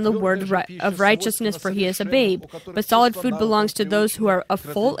unskilled in the word of righteousness, for he is a babe. But solid food belongs to those who are of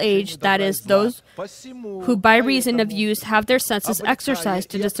full age, that is, those who by reason of use have their senses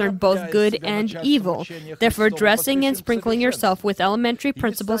exercised to discern both good and evil. Therefore, dressing and sprinkling yourself with elementary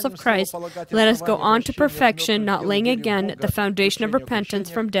principles of Christ, let us go on to perfection, not laying again the foundation of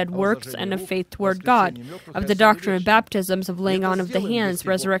repentance from dead works and of faith toward God, of the doctrine of baptisms, of laying on of the hands,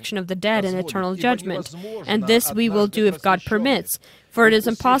 resurrection of the dead, and eternal judgment. And this we will do if God permits. For it is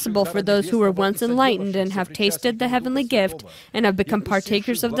impossible for those who were once enlightened and have tasted the heavenly gift and have become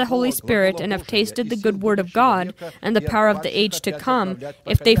partakers of the Holy Spirit and have tasted the good word of God and the power of the age to come,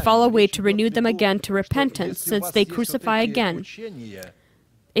 if they fall away, to renew them again to repentance, since they crucify again.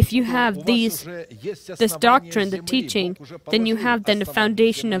 If you have this doctrine, the teaching, then you have the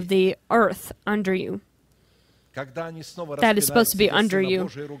foundation of the earth under you. That is supposed to be under you,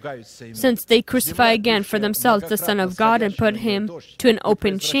 since they crucify again for themselves the Son of God and put him to an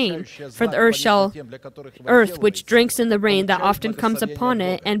open shame. For the earth which drinks in the rain that often comes upon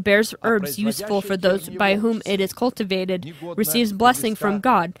it and bears herbs useful for those by whom it is cultivated, receives blessing from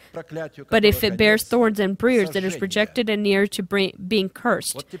God. But if it bears thorns and briars, it is rejected and near to being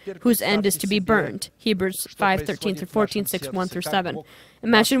cursed, whose end is to be burned. Hebrews 5:13 through 14, 6:1 through 7.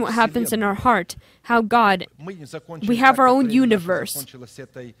 Imagine what happens in our heart, how God, we have our own universe.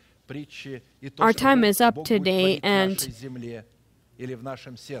 Our time is up today, and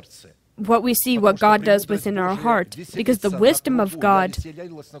what we see, what God does within our heart, because the wisdom of God,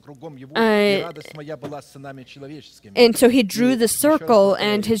 and so he drew the circle,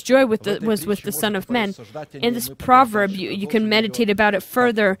 and his joy was with the Son of Man. In this proverb, you can meditate about it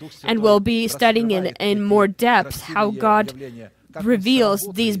further, and we'll be studying it in more depth, how God reveals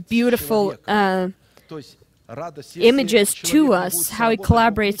these beautiful images to us, how he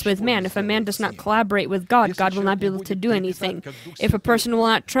collaborates with man. If a man does not collaborate with God, God will not be able to do anything. If a person will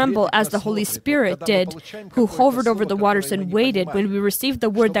not tremble as the Holy Spirit did, who hovered over the waters and waited, when we receive the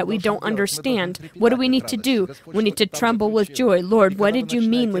word that we don't understand, what do we need to do? We need to tremble with joy. Lord, what did you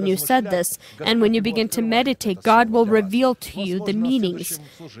mean when you said this? And when you begin to meditate, God will reveal to you the meanings.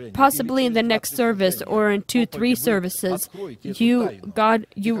 Possibly in the next service or in 2-3 services, God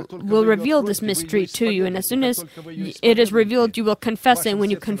will reveal this mystery to you. And as soon as it is revealed, you will confess it. And when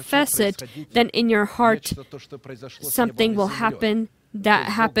you confess it, then in your heart, something will happen that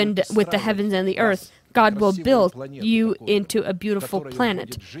happened with the heavens and the earth. God will build you into a beautiful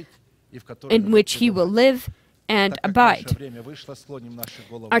planet in which he will live and abide.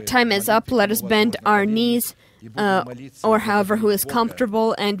 Our time is up. Let us bend our knees, or however who is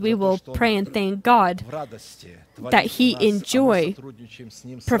comfortable, and we will pray and thank God that he in joy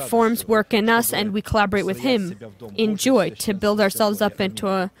performs work in us and we collaborate with him in joy to build ourselves up into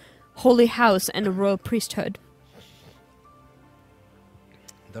a holy house and a royal priesthood.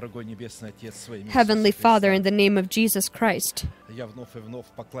 Heavenly Father, in the name of Jesus Christ,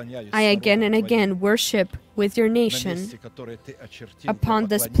 I again and again worship with your nation upon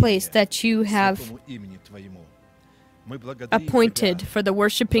this place that you have appointed for the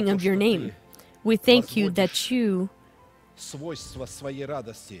worshiping of your name. We thank you that you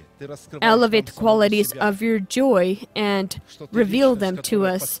elevate the qualities of your joy and reveal them to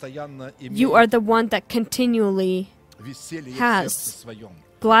us. You are the one that continually has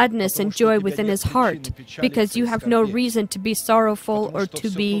gladness and joy within his heart, because you have no reason to be sorrowful or to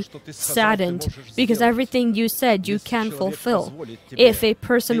be saddened, because everything you said you can fulfill. If a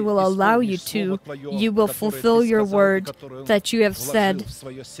person will allow you to, you will fulfill your word that you have said,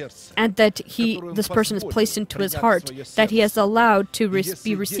 and that this person has placed into his heart, that he has allowed to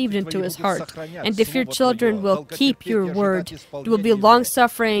be received into his heart. And if your children will keep your word, it will be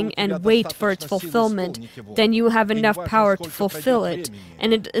long-suffering and wait for its fulfillment, then you have enough power to fulfill it.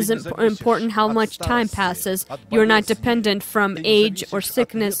 And it is important how much time passes. You're not dependent from age or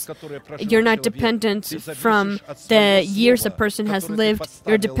sickness. You're not dependent from the years a person has lived.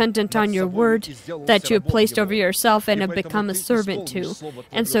 You're dependent on your word that you have placed over yourself and have become a servant to.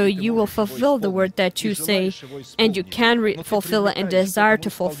 And so you will fulfill the word that you say, and you can fulfill it and desire to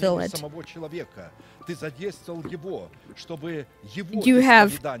fulfill it.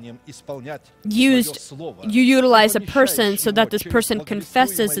 You utilize a person so that this person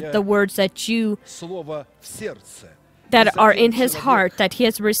confesses the words that are in his heart, that he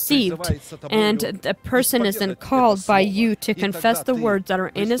has received, and the person is then called by you to confess the words that are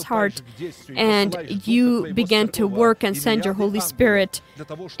in his heart, and you begin to work and send your Holy Spirit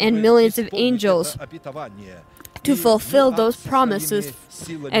and millions of angels to fulfill those promises,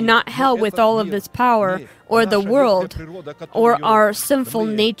 and not hell with all of its power, or the world, or our sinful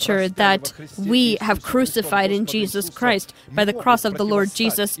nature that we have crucified in Jesus Christ. By the cross of the Lord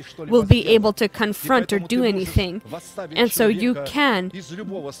Jesus, will be able to confront or do anything. And so you can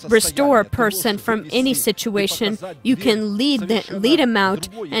restore a person from any situation. You can lead him out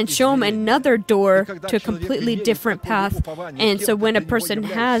and show him another door to a completely different path. And so when a person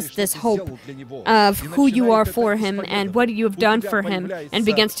has this hope of who you are for him and what you have done for him, and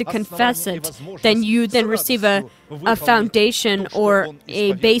begins to confess it, then you receive a foundation or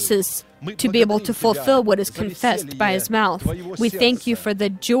a basis to be able to fulfill what is confessed by his mouth. We thank you for the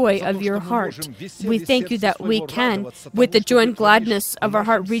joy of your heart. We thank you that we can, with the joy and gladness of our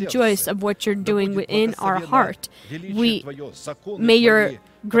heart, rejoice of what you're doing within our heart. May your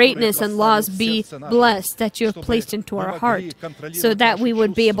greatness and laws be blessed that you have placed into our heart, so that we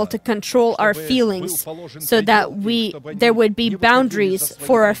would be able to control our feelings, so that there would be boundaries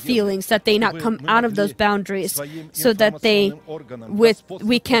for our feelings, that they not come out of those boundaries, so that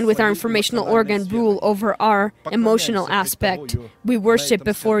we can, with our informational organ, rule over our emotional aspect. We worship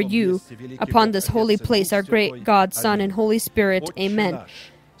before you upon this holy place, our great God, Son, and Holy Spirit. Amen.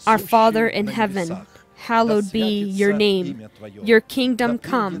 Our Father in heaven, hallowed be your name. Your kingdom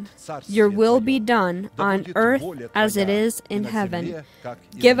come. Your will be done on earth as it is in heaven.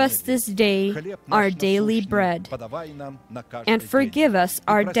 Give us this day our daily bread, and forgive us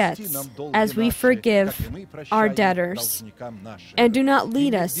our debts as we forgive our debtors. And do not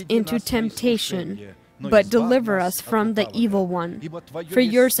lead us into temptation, but deliver us from the evil one. For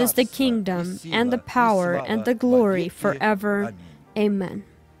yours is the kingdom, and the power, and the glory forever. Amen.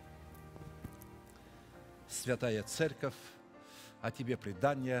 Святая Церковь, о Тебе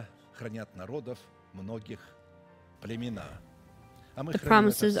предания хранят народов многих племена. The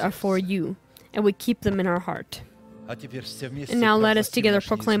promises are for you, and we keep them in our heart. And now let us together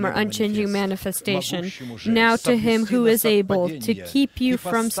proclaim our unchanging manifestation. Now to Him who is able to keep you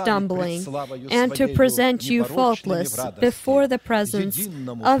from stumbling and to present you faultless before the presence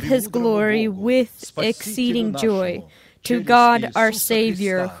of His glory with exceeding joy, to God our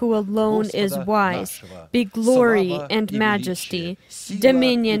Savior, who alone is wise, be glory and majesty,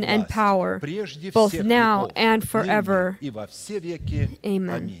 dominion and power, both now and forever.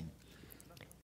 Amen.